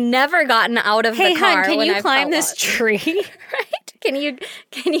never gotten out of Hey, the car hon, can when you I've climb felt this lost. tree? Right? Can you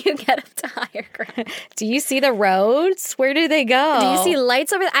get up to higher ground? Do you see the roads? Where do they go? Do you see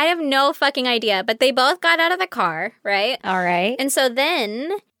lights over? I have no fucking idea. But they both got out of the car, right? All right. And so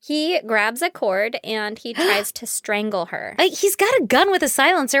then he grabs a cord and he tries to strangle her. He's got a gun with a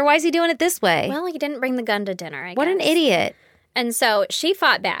silencer. Why is he doing it this way? Well, he didn't bring the gun to dinner, I what guess. an idiot. And so she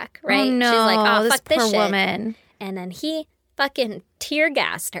fought back, right? Oh, no. She's like, oh, this fuck this poor shit. woman. And then he fucking tear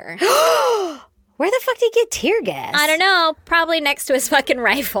gassed her. Where the fuck did he get tear gas? I don't know. Probably next to his fucking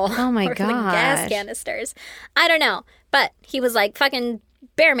rifle. Oh, my or the gas gosh. canisters. I don't know. But he was like fucking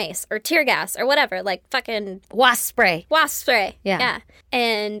bear mace or tear gas or whatever. Like fucking Wasp spray. wasp spray. Yeah.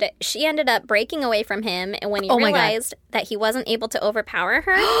 And she ended up breaking away from him. And when he Oh my God. realized that he wasn't able to overpower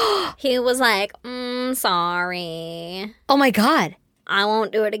her, he was like, sorry. Oh, my God. I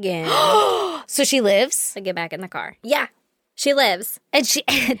won't do it again. So she lives? So get back in the car. Yeah. She lives. And she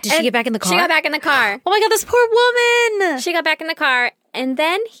did she get back in the car? She got back in the car. Oh, my God, this poor woman. She got back in the car. And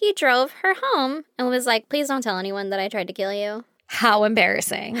then he drove her home and was like, please don't tell anyone that I tried to kill you. How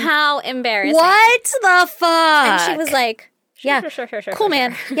embarrassing. How embarrassing. What the fuck? And she was like, Yeah. sure. Cool,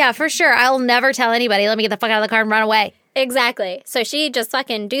 man. Yeah, for sure. I'll never tell anybody. Let me get the fuck out of the car and run away. Exactly. So she just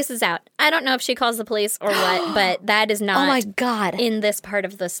fucking deuces out. I don't know if she calls the police or what, but that is not Oh, my God. in this part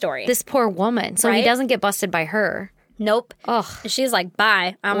of the story. This poor woman. So he Right? doesn't get busted by her. Nope. Ugh. And she's like,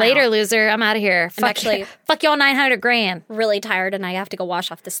 bye. I'm Later, out. loser. I'm out of here. Fuck, actually- fuck y'all 900 grand. Really tired and I have to go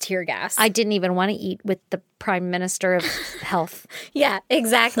wash off this tear gas. I didn't even want to eat with the Prime Minister of Health, yeah,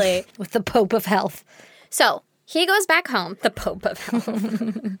 exactly. with the Pope of Health. So he goes back home, the Pope of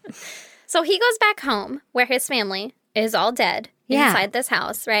Health. So he goes back home where his family is all dead Yeah. inside this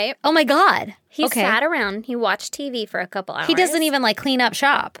house, right? Oh, my God. He okay. sat around, he watched TV for a couple hours. He doesn't even like clean up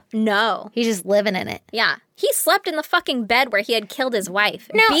shop. No. He's just living in it. Yeah. He slept in the fucking bed where he had killed his wife.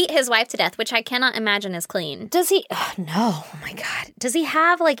 No. Beat his wife to death, which I cannot imagine is clean. Does he? Oh, no. Oh, my God. Does he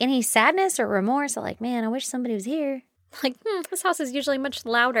have like any sadness or remorse? Or like, man, I wish somebody was here. Like, this house is usually much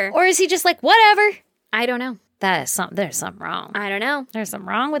louder. Or is he just like, whatever? I don't know. That is something. There's something wrong. I don't know. There's something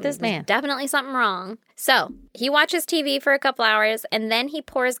wrong with this man. Definitely something wrong. So he watches TV for a couple hours and then he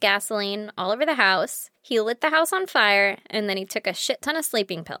pours gasoline all over the house. He lit the house on fire and then he took a shit ton of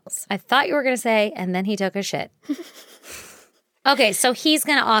sleeping pills. I thought you were going to say, and then he took a shit. Okay, so he's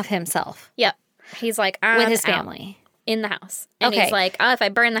going to off himself Yep. He's like, I'm with his out family. in the house. And Okay. he's like, oh, if I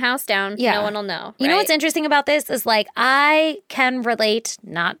burn the house down, Yeah. no one will know. You know right? what's interesting about this is like I can relate,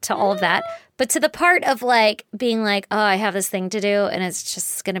 not to all of that, but to the part of like being like, oh, I have this thing to do and it's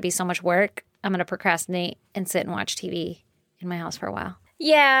just going to be so much work. I'm going to procrastinate and sit and watch TV in my house for a while.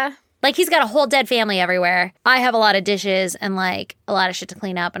 Yeah. Like he's got a whole dead family everywhere. I have a lot of dishes and like a lot of shit to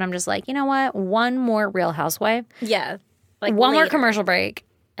clean up. And I'm just like, you know what? One more Real Housewife, Yeah. Like one more later. commercial break,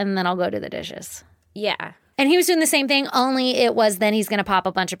 and then I'll go do the dishes. Yeah. And he was doing the same thing, only it was then he's going to pop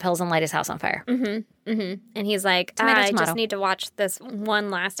a bunch of pills and light his house on fire. And he's like, Tomato, I tomato. just need to watch this one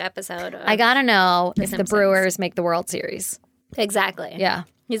last episode. Of I got to know if the Simpsons. Brewers make the World Series. Exactly. Yeah.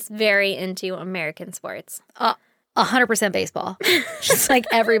 He's very into American sports. 100% baseball. Just like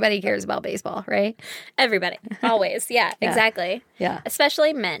everybody cares about baseball, right? Everybody. Always. Yeah, exactly. Yeah.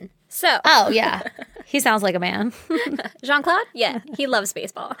 Especially men. So, Oh, yeah. He sounds like a man. Jean-Claude? Yeah, he loves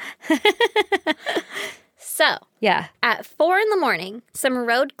baseball. So, Yeah. at 4 a.m, some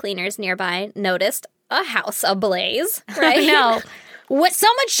road cleaners nearby noticed a house ablaze, right? No. What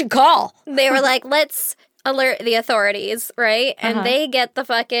someone should call. They were like, let's alert the authorities, right? And Uh-huh. they get the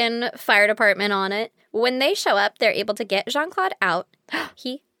fucking fire department on it. When they show up, they're able to get Jean-Claude out.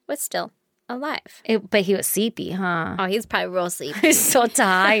 He was still alive. But he was sleepy, huh? Oh, he's probably real sleepy. He's so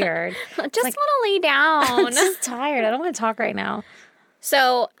tired. Just want to lay down. I'm just tired. I don't want to talk right now.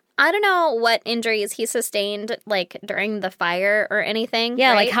 So I don't know what injuries he sustained, like during the fire or anything. Yeah,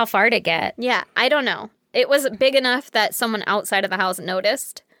 right? like how far did it get? Yeah, I don't know. It was big enough that someone outside of the house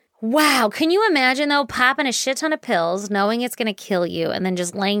noticed. Wow. Can you imagine, though, popping a shit ton of pills, knowing it's going to kill you, and then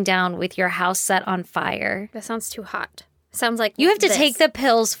just laying down with your house set on fire? That sounds too hot. Sounds like You have to this. take the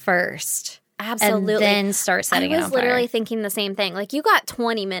pills first. Absolutely. And then start setting I it was on literally fire. thinking the same thing. Like, you got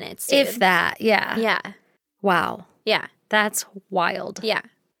 20 minutes, dude. If that, yeah. Yeah. Wow. Yeah. That's wild. Yeah.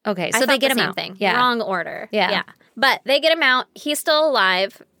 Okay, I so they thought get the him same out. thing. Yeah. Wrong order. Yeah. But they get him out. He's still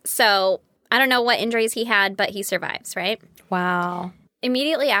alive. So I don't know what injuries he had, but he survives, right? Wow.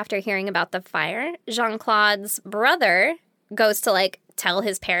 Immediately after hearing about the fire, Jean-Claude's brother goes to, like, tell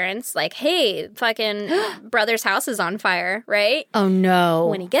his parents, like, hey, fucking brother's house is on fire, right? Oh, no.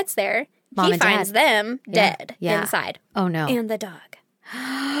 When he gets there, Mom he and finds Dad. them dead inside. Oh, no. And the dog.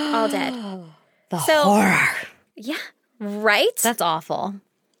 All dead. The horror. Yeah. Right? That's awful.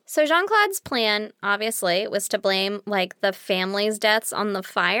 So Jean-Claude's plan, obviously, was to blame, like, the family's deaths on the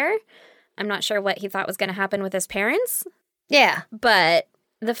fire. I'm not sure what he thought was going to happen with his parents, Yeah. but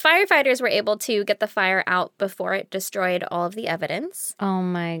the firefighters were able to get the fire out before it destroyed all of the evidence. Oh,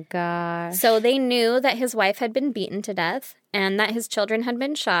 my gosh. So they knew that his wife had been beaten to death and that his children had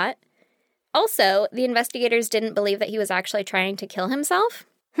been shot. Also, the investigators didn't believe that he was actually trying to kill himself.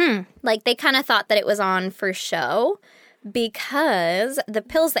 Like, they kind of thought that it was on for show because the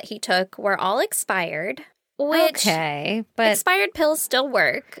pills that he took were all expired, which Okay, but expired pills still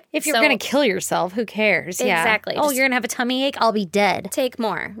work. if you're So going to kill yourself, who cares? Yeah. Exactly. Oh, Just- you're going to have a tummy ache? I'll be dead. take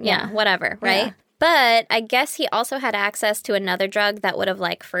more. Yeah, Yeah. whatever, right? Yeah. But I guess he also had access to another drug that would have,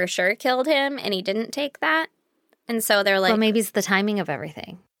 like, for sure killed him, and he didn't take that. And so they're like, But maybe it's the timing of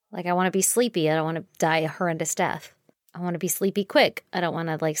everything. Like, I want to be sleepy. I don't want to die a horrendous death. I want to be sleepy quick. I don't want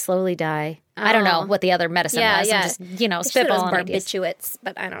to, like, slowly die. I don't know Oh. what the other medicine Yeah, was. yeah. I'm just, you know, I should have spitballing ideas. barbiturates,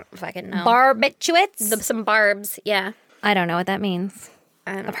 but I don't fucking know. Barbiturates? Some barbs, yeah. I don't know what that means.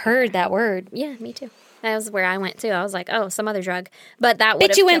 I don't I've heard that word. Yeah, me too. That was where I went too. I was like, oh, some other drug. But that would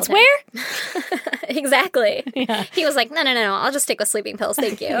have killed Bituins him. where? Exactly. He was like, no, I'll just stick with sleeping pills.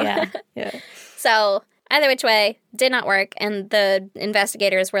 Thank you. Yeah. So either which way, did not work. And the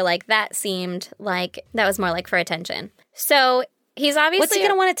investigators were like, that seemed like that was more like for attention. So he's obviously... What's he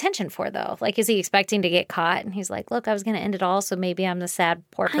going to want attention for, though? Like, is he expecting to get caught? And he's like, look, I was going to end it all, so maybe I'm the sad,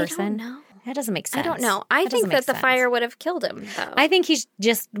 poor person. I don't know. That doesn't make sense. I don't know. I think that the fire would have killed him, though. I think he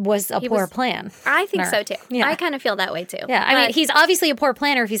just was a poor was- plan. I think so, too. Yeah. I kind of feel that way, too. Yeah, I mean, But- he's obviously a poor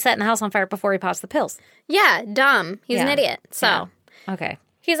planner if he's setting the house on fire before he pops the pills. Yeah, dumb. He's an Yeah. idiot. So... Yeah. Okay.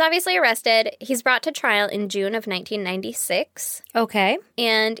 He's obviously arrested. He's brought to trial in June of 1996, Okay.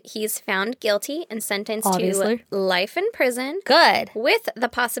 and he's found guilty and sentenced Obviously. to life in prison Good. with the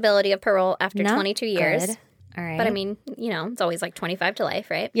possibility of parole after Not 22 years. good. All right. But I mean, you know, it's always like 25 to life,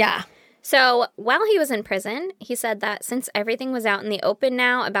 right? yeah. So while he was in prison, he said that since everything was out in the open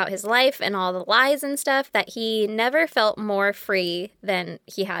now about his life and all the lies and stuff, that he never felt more free than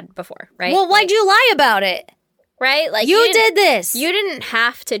he had before, right? Well, why'd you lie about it? Right? Like You didn't- did this. You didn't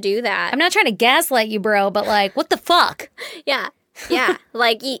have to do that. I'm not trying to gaslight you, bro, but like, what the fuck? Yeah. Yeah.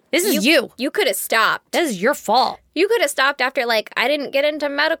 Like, This is you. You could have stopped. This is your fault. You could have stopped after, like, I didn't get into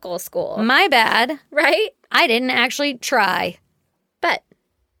medical school. My bad. Right? I didn't actually try. But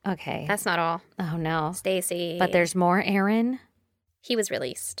Okay. that's not all. Oh, no. Stacy. But there's more, Aaron. He was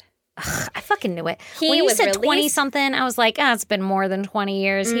released. I fucking knew it. He when you was said released- 20-something, I was like, it's been more than 20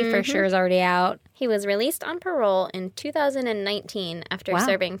 years. He for sure is already out. He was released on parole in 2019 after Wow.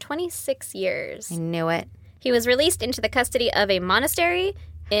 serving 26 years. I knew it. He was released into the custody of a monastery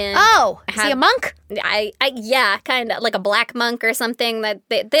in... Oh, is he had- a monk? Yeah, kind of like a black monk or something.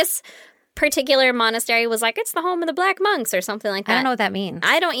 This particular monastery was like, it's the home of the black monks or something like that. I don't know what that means.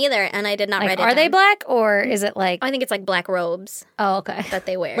 I don't either, and I did not Like, write it are they down. black or is it like, I think it's like black robes oh, okay. that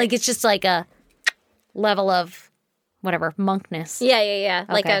they wear. Like, it's just like a level of whatever, monkness. yeah.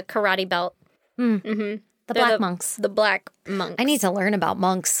 Like Okay. a karate belt. The They're black monks. The black monks. I need to learn about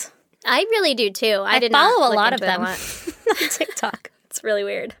monks. I really do too. I did follow not a look lot of into it them a lot. on TikTok. It's really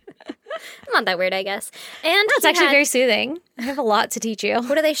weird. Not that weird, I guess. And It's actually very soothing. I have a lot to teach you.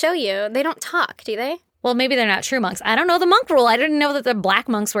 What do they show you? They don't talk, do they? Well, maybe they're not true monks. I don't know the monk rule. I didn't know that the black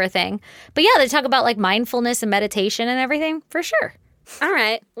monks were a thing. But yeah, they talk about like mindfulness and meditation and everything for sure. All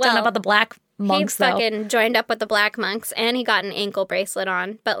right. Don't know Well, about the black monks he though. fucking joined up with the black monks, and he got an ankle bracelet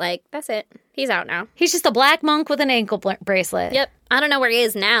on. But like, that's it. He's out now. He's just a black monk with an ankle bracelet. Yep. I don't know where he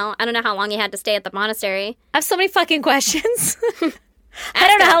is now. I don't know how long he had to stay at the monastery. I have so many fucking questions. I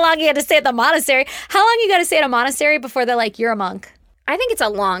don't know how long you had to stay at the monastery. How long you got to stay at a monastery before they're like, you're a monk? I think it's a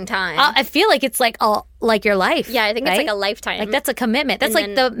long time. I feel like it's like all like your life. yeah, I think it's right? like a lifetime. Like that's a commitment. That's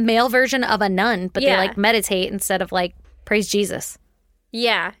And like the male version of a nun, but Yeah. they like meditate instead of like praise Jesus.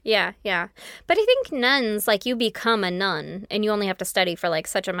 Yeah. But I think nuns, like, you become a nun, and you only have to study for, like,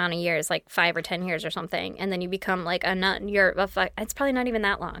 such amount of years, like 5 or 10 years or something, and then you become, like, a nun. It's probably not even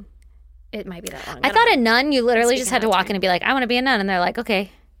that long. It might be that long. I don't thought know. a nun, you literally just Speaking had to out of walk in and be like, I want to be a nun. And they're like,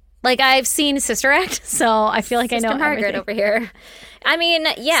 okay. Like, I've seen Sister Act, so I feel like I Sister know Margaret everything. over here. I mean,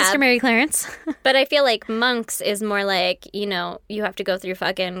 yeah, Sister Mary Clarence. but I feel like monks is more like, you know, you have to go through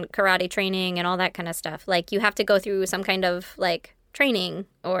fucking karate training and all that kind of stuff. Like, you have to go through some kind of, like, training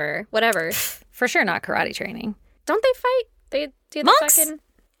or whatever. For sure not karate training. Don't they fight? Do the Monks? fucking...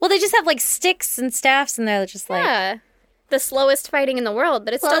 Well, they just have like sticks and staffs, and they're just like. Yeah. The slowest fighting in the world,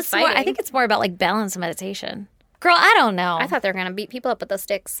 but it's still It's more, fighting. I think it's more about like balance and meditation. Girl, I don't know. I thought they were going to beat people up with those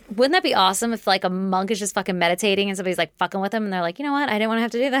sticks. Wouldn't that be awesome if like a monk is just fucking meditating and somebody's like fucking with him and they're like, you know what? I didn't want to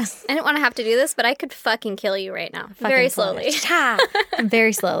have to do this. I didn't want to have to do this, but I could fucking kill you right now. Very slowly.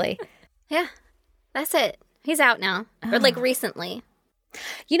 Very slowly. Yeah. That's it. He's out now. Or like recently.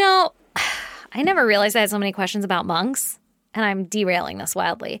 You know, I never realized I had so many questions about monks, and I'm derailing this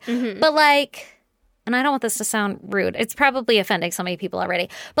wildly. But like, and I don't want this to sound rude. It's probably offending so many people already.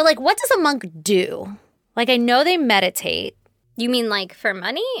 But like, what does a monk do? Like, I know they meditate. You mean like for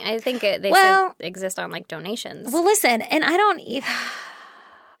money? I think they Well- exist on like donations. Well, listen, and I don't even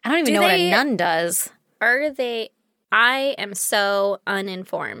Do know what they- a nun does. Are they... I am so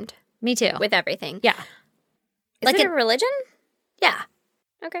uninformed Me too. with everything. Yeah. Is like it a- a religion? Yeah.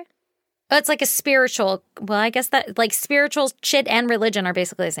 Okay. It's like a spiritual, well, I guess that like spiritual shit and religion are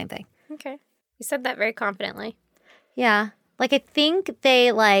basically the same thing. Okay. You said that very confidently. Yeah. Like I think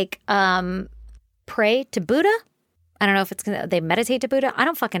they like pray to Buddha. I don't know if they meditate to Buddha. I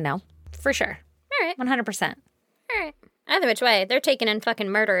don't fucking know. For sure. All right. 100%. All right. Either which way, they're taking in fucking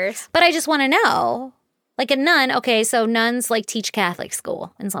murderers. But I just want to know, like a nun, okay, so nuns like teach Catholic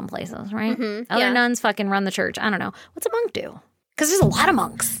school in some places, right? Other yeah. nuns fucking run the church. I don't know. What's a monk do? Because there's a lot of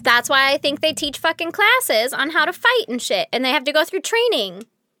monks. That's why I think they teach fucking classes on how to fight and shit, and they have to go through training.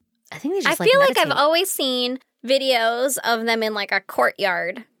 I think they I just feel like meditate. I've always seen videos of them in like a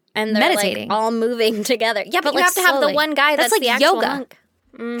courtyard, and they're Meditating. like all moving together. Yeah, but you like, have to have the slowly. one guy That's that's like the actual yoga. monk.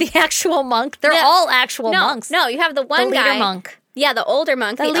 The actual monk. They're Yeah. all actual No, monks. no, you have the The one leader guy. monk. Yeah, the older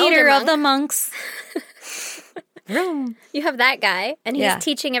monk, The the leader elder of monk. the monks. Vroom. You have that guy, and he's Yeah.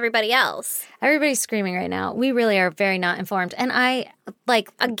 teaching everybody else. Everybody's screaming right now. We really are very not informed. And I, like,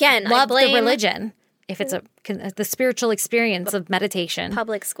 Again, I love the blame- religion. If it's the spiritual experience of meditation.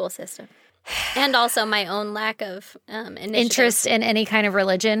 Public school system. And also my own lack of initiative. Interest in any kind of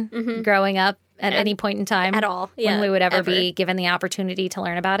religion growing up at any point in time. At all. When Yeah, we would ever ever. be given the opportunity to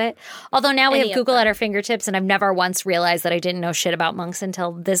learn about it. Although now we Any have of Google at our fingertips, and I've never once realized that I didn't know shit about monks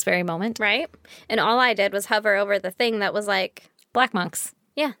until this very moment. Right? And all I did was hover over the thing that was like, Black monks.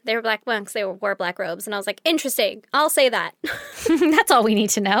 yeah, they were black monks. They wore black robes. And I was like, interesting. I'll say that. That's all we need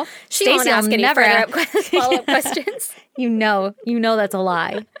to know. She won't Stacey will ask any never follow-up questions. You know that's a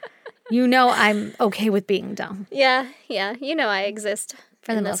lie. You know I'm okay with being dumb. Yeah. You know I exist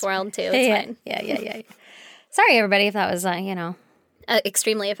For the in most this world, too. It's fine. Yeah. Sorry, everybody, if that was,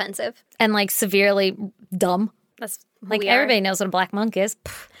 Extremely offensive. and like severely dumb. That's who Like we are. everybody knows what a black monk is.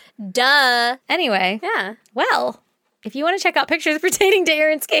 Pff. Duh. Anyway, Yeah. well, if you want to check out pictures pertaining to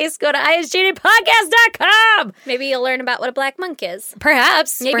Aaron's case, go to isgdpodcast.com. Maybe you'll learn about what a black monk is.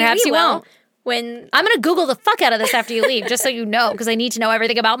 Perhaps Maybe you we will. won't. When I'm going to Google the fuck out of this after you leave, just so you know, because I need to know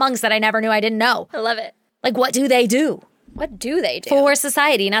everything about monks that I never knew I didn't know. I love it. Like, what do they do What do they do? for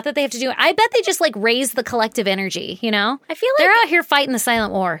society? Not that they have to do it. I bet they just like raise the collective energy, you know? I feel like They're out here fighting the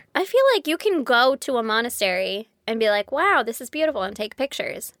silent war. I feel like you can go to a monastery and be like, wow, this is beautiful, and take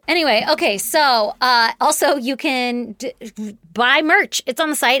pictures. Anyway, okay, so also you can buy merch. It's on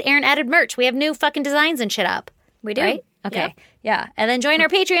the site. Aaron added merch. We have new fucking designs and shit up. We do. Right? Okay. Yep. Yeah. And then join our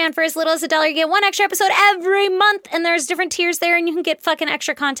Patreon for as little as $1. You get one extra episode every month, and there's different tiers there, and you can get fucking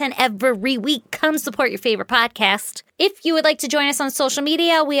extra content every week. Come support your favorite podcast. If you would like to join us on social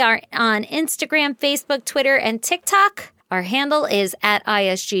media, we are on Instagram, Facebook, Twitter, and TikTok. Our handle is at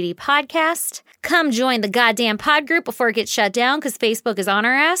ISGD Podcast. Come join the goddamn pod group before it gets shut down, because Facebook is on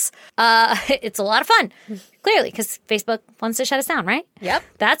our ass. It's a lot of fun, clearly, because Facebook wants to shut us down, right? Yep.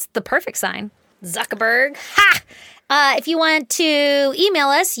 That's the perfect sign. Zuckerberg. Ha! If you want to email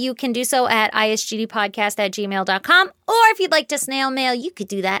us, you can do so at isgdpodcast@gmail.com. Or if you'd like to snail mail, you could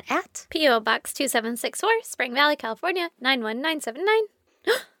do that at... P.O. Box 2764, Spring Valley, California,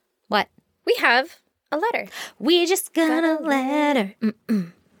 91979. What? We have a letter. We just got a letter.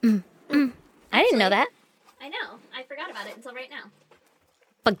 I didn't know that. I know. I forgot about it until right now.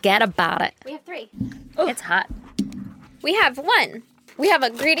 Forget about it. We have 3. It's hot. We have 1. We have a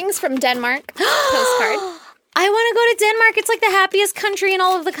greetings from Denmark postcard. I want to go to Denmark. It's like the happiest country in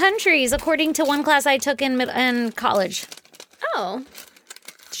all of the countries, according to one class I took in college. Oh,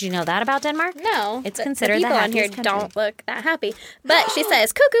 Did you know that about Denmark? no. It's The considered the people on here happiest country. don't look that happy. But she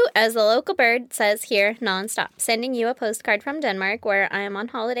says, cuckoo, as the local bird says here, nonstop. Sending you a postcard from Denmark where I am on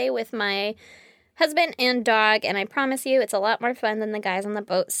holiday with my husband and dog, and I promise you it's a lot more fun than the guys on the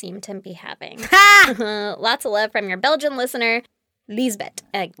boat seem to be having. Ha! Lots of love from your Belgian listener, Lisbeth.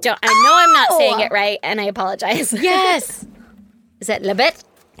 I know I'm not saying it right, and I apologize. Yes. Is that Libet?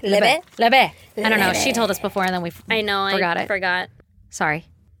 Lebe? Lebe. I don't know. She told us before and then we I know. forgot I it. forgot. Sorry.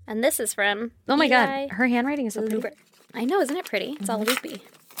 And this is from Oh my Eli God. Her handwriting is so pretty. Luber. I know, isn't it pretty? It's all loopy.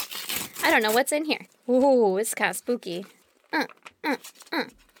 I don't know what's in here. Ooh, it's kind of spooky. Aww.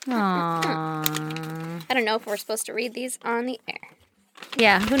 I don't know if we're supposed to read these on the air.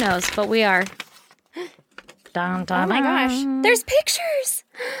 Yeah, who knows? But we are. Dun, dun, Oh my gosh. dun. There's pictures.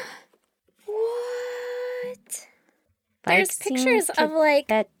 What? There's pictures of like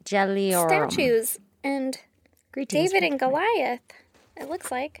statues and Greetings. David and Goliath. It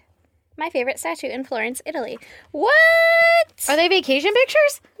looks like my favorite statue in Florence, Italy. What? Are they vacation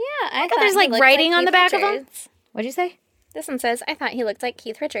pictures? Yeah, I thought thought there's, he like, looked writing on Keith the back of 'em. Richards. What'd you say? This one says, I thought he looked like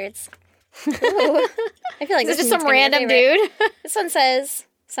Keith Richards. Ooh. I feel like Is this it just one's some gonna be a random favorite. dude? This one says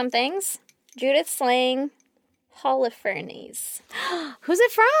some things. Judith Slang Holofernes. Who's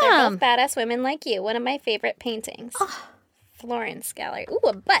it They're from? both badass women like you. One of my favorite paintings. Florence Gallery. Ooh,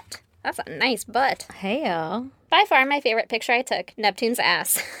 a butt. That's a nice butt. Hey-o. By far my favorite picture I took. Neptune's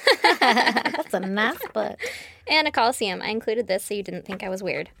ass. That's a nice butt. And a Coliseum. I included this so you didn't think I was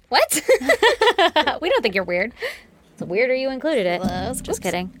weird. What? We don't think you're weird. It's weirder you included it. Just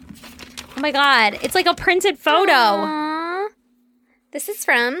kidding. Oh my God. It's like a printed photo. Aww. This is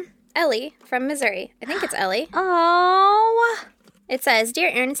from Ellie from Missouri. I think it's Ellie. Oh. It says, Dear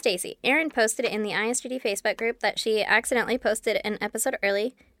Erin and Stacy, Erin posted in the ISGD Facebook group that she accidentally posted an episode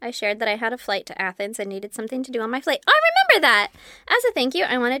early. I shared that I had a flight to Athens and needed something to do on my flight. Oh, I remember that! As a thank you,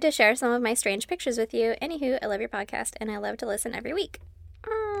 I wanted to share some of my strange pictures with you. Anywho, I love your podcast and I love to listen every week. Aww.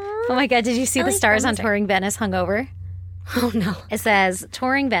 Oh my God. Did you see the Ellie stars from on Missouri. Touring Venice hungover? Oh, no. It says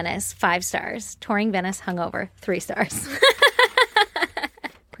Touring Venice, 5 stars. Touring Venice hungover, 3 stars.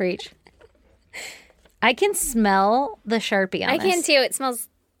 Preach. I can smell the Sharpie on I this. can too. It smells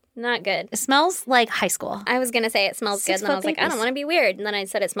not good. It smells like high school. I was going to say it smells good, and then I was like, I don't babies. want to be weird. And then I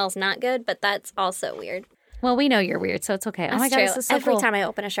said it smells not good, but that's also weird. Well, we know you're weird, so it's okay. Oh my That's God, true. this is so Every cool. time I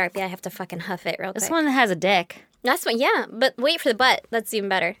open a Sharpie, I have to fucking huff it real quick. This one has a dick. That's what, yeah, but wait for the butt. That's even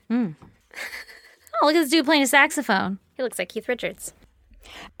better. Oh, look at this dude playing a saxophone. He looks like Keith Richards.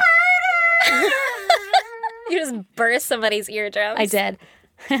 You just burst somebody's eardrums. I did.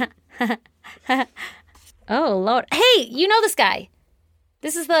 Oh, Lord. Hey, you know this guy.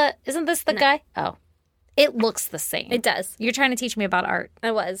 Isn't this the guy? Oh. It looks the same. It does. You're trying to teach me about art.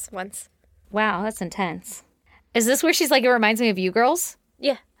 I was once. Wow, that's intense. Is this where she's like, it reminds me of you girls?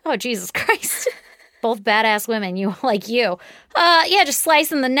 Yeah. Oh, Jesus Christ. Both badass women, you like you. Yeah, just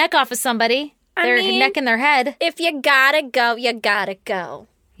slicing the neck off of somebody. Their mean- neck in their head. If you gotta go, you gotta go.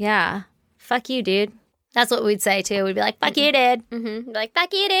 Yeah. Fuck you, dude. That's what we'd say, too. We'd be like, fuck you, dude. Mm-hmm. Like,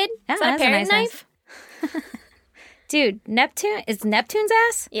 fuck you, dude. Yeah, Is that a that's a paring nice knife? Dude, Neptune? Is Neptune's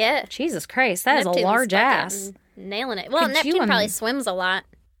ass? Yeah. Jesus Christ, that is Neptune's a large fucking ass. Nailing it. Well, Could you Neptune probably swims a lot.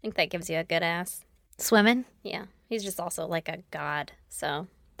 I think that gives you a good ass. Swimming? Yeah. He's just also like a god. So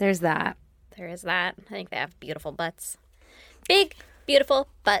There's that. there is that. I think they have beautiful butts. Big, beautiful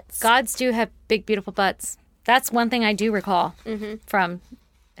butts. Gods do have big, beautiful butts. That's one thing I do recall from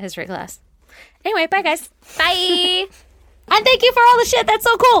history class. Anyway, bye, guys. Bye. And thank you for all the shit. That's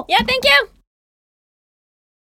so cool. Yeah, thank you.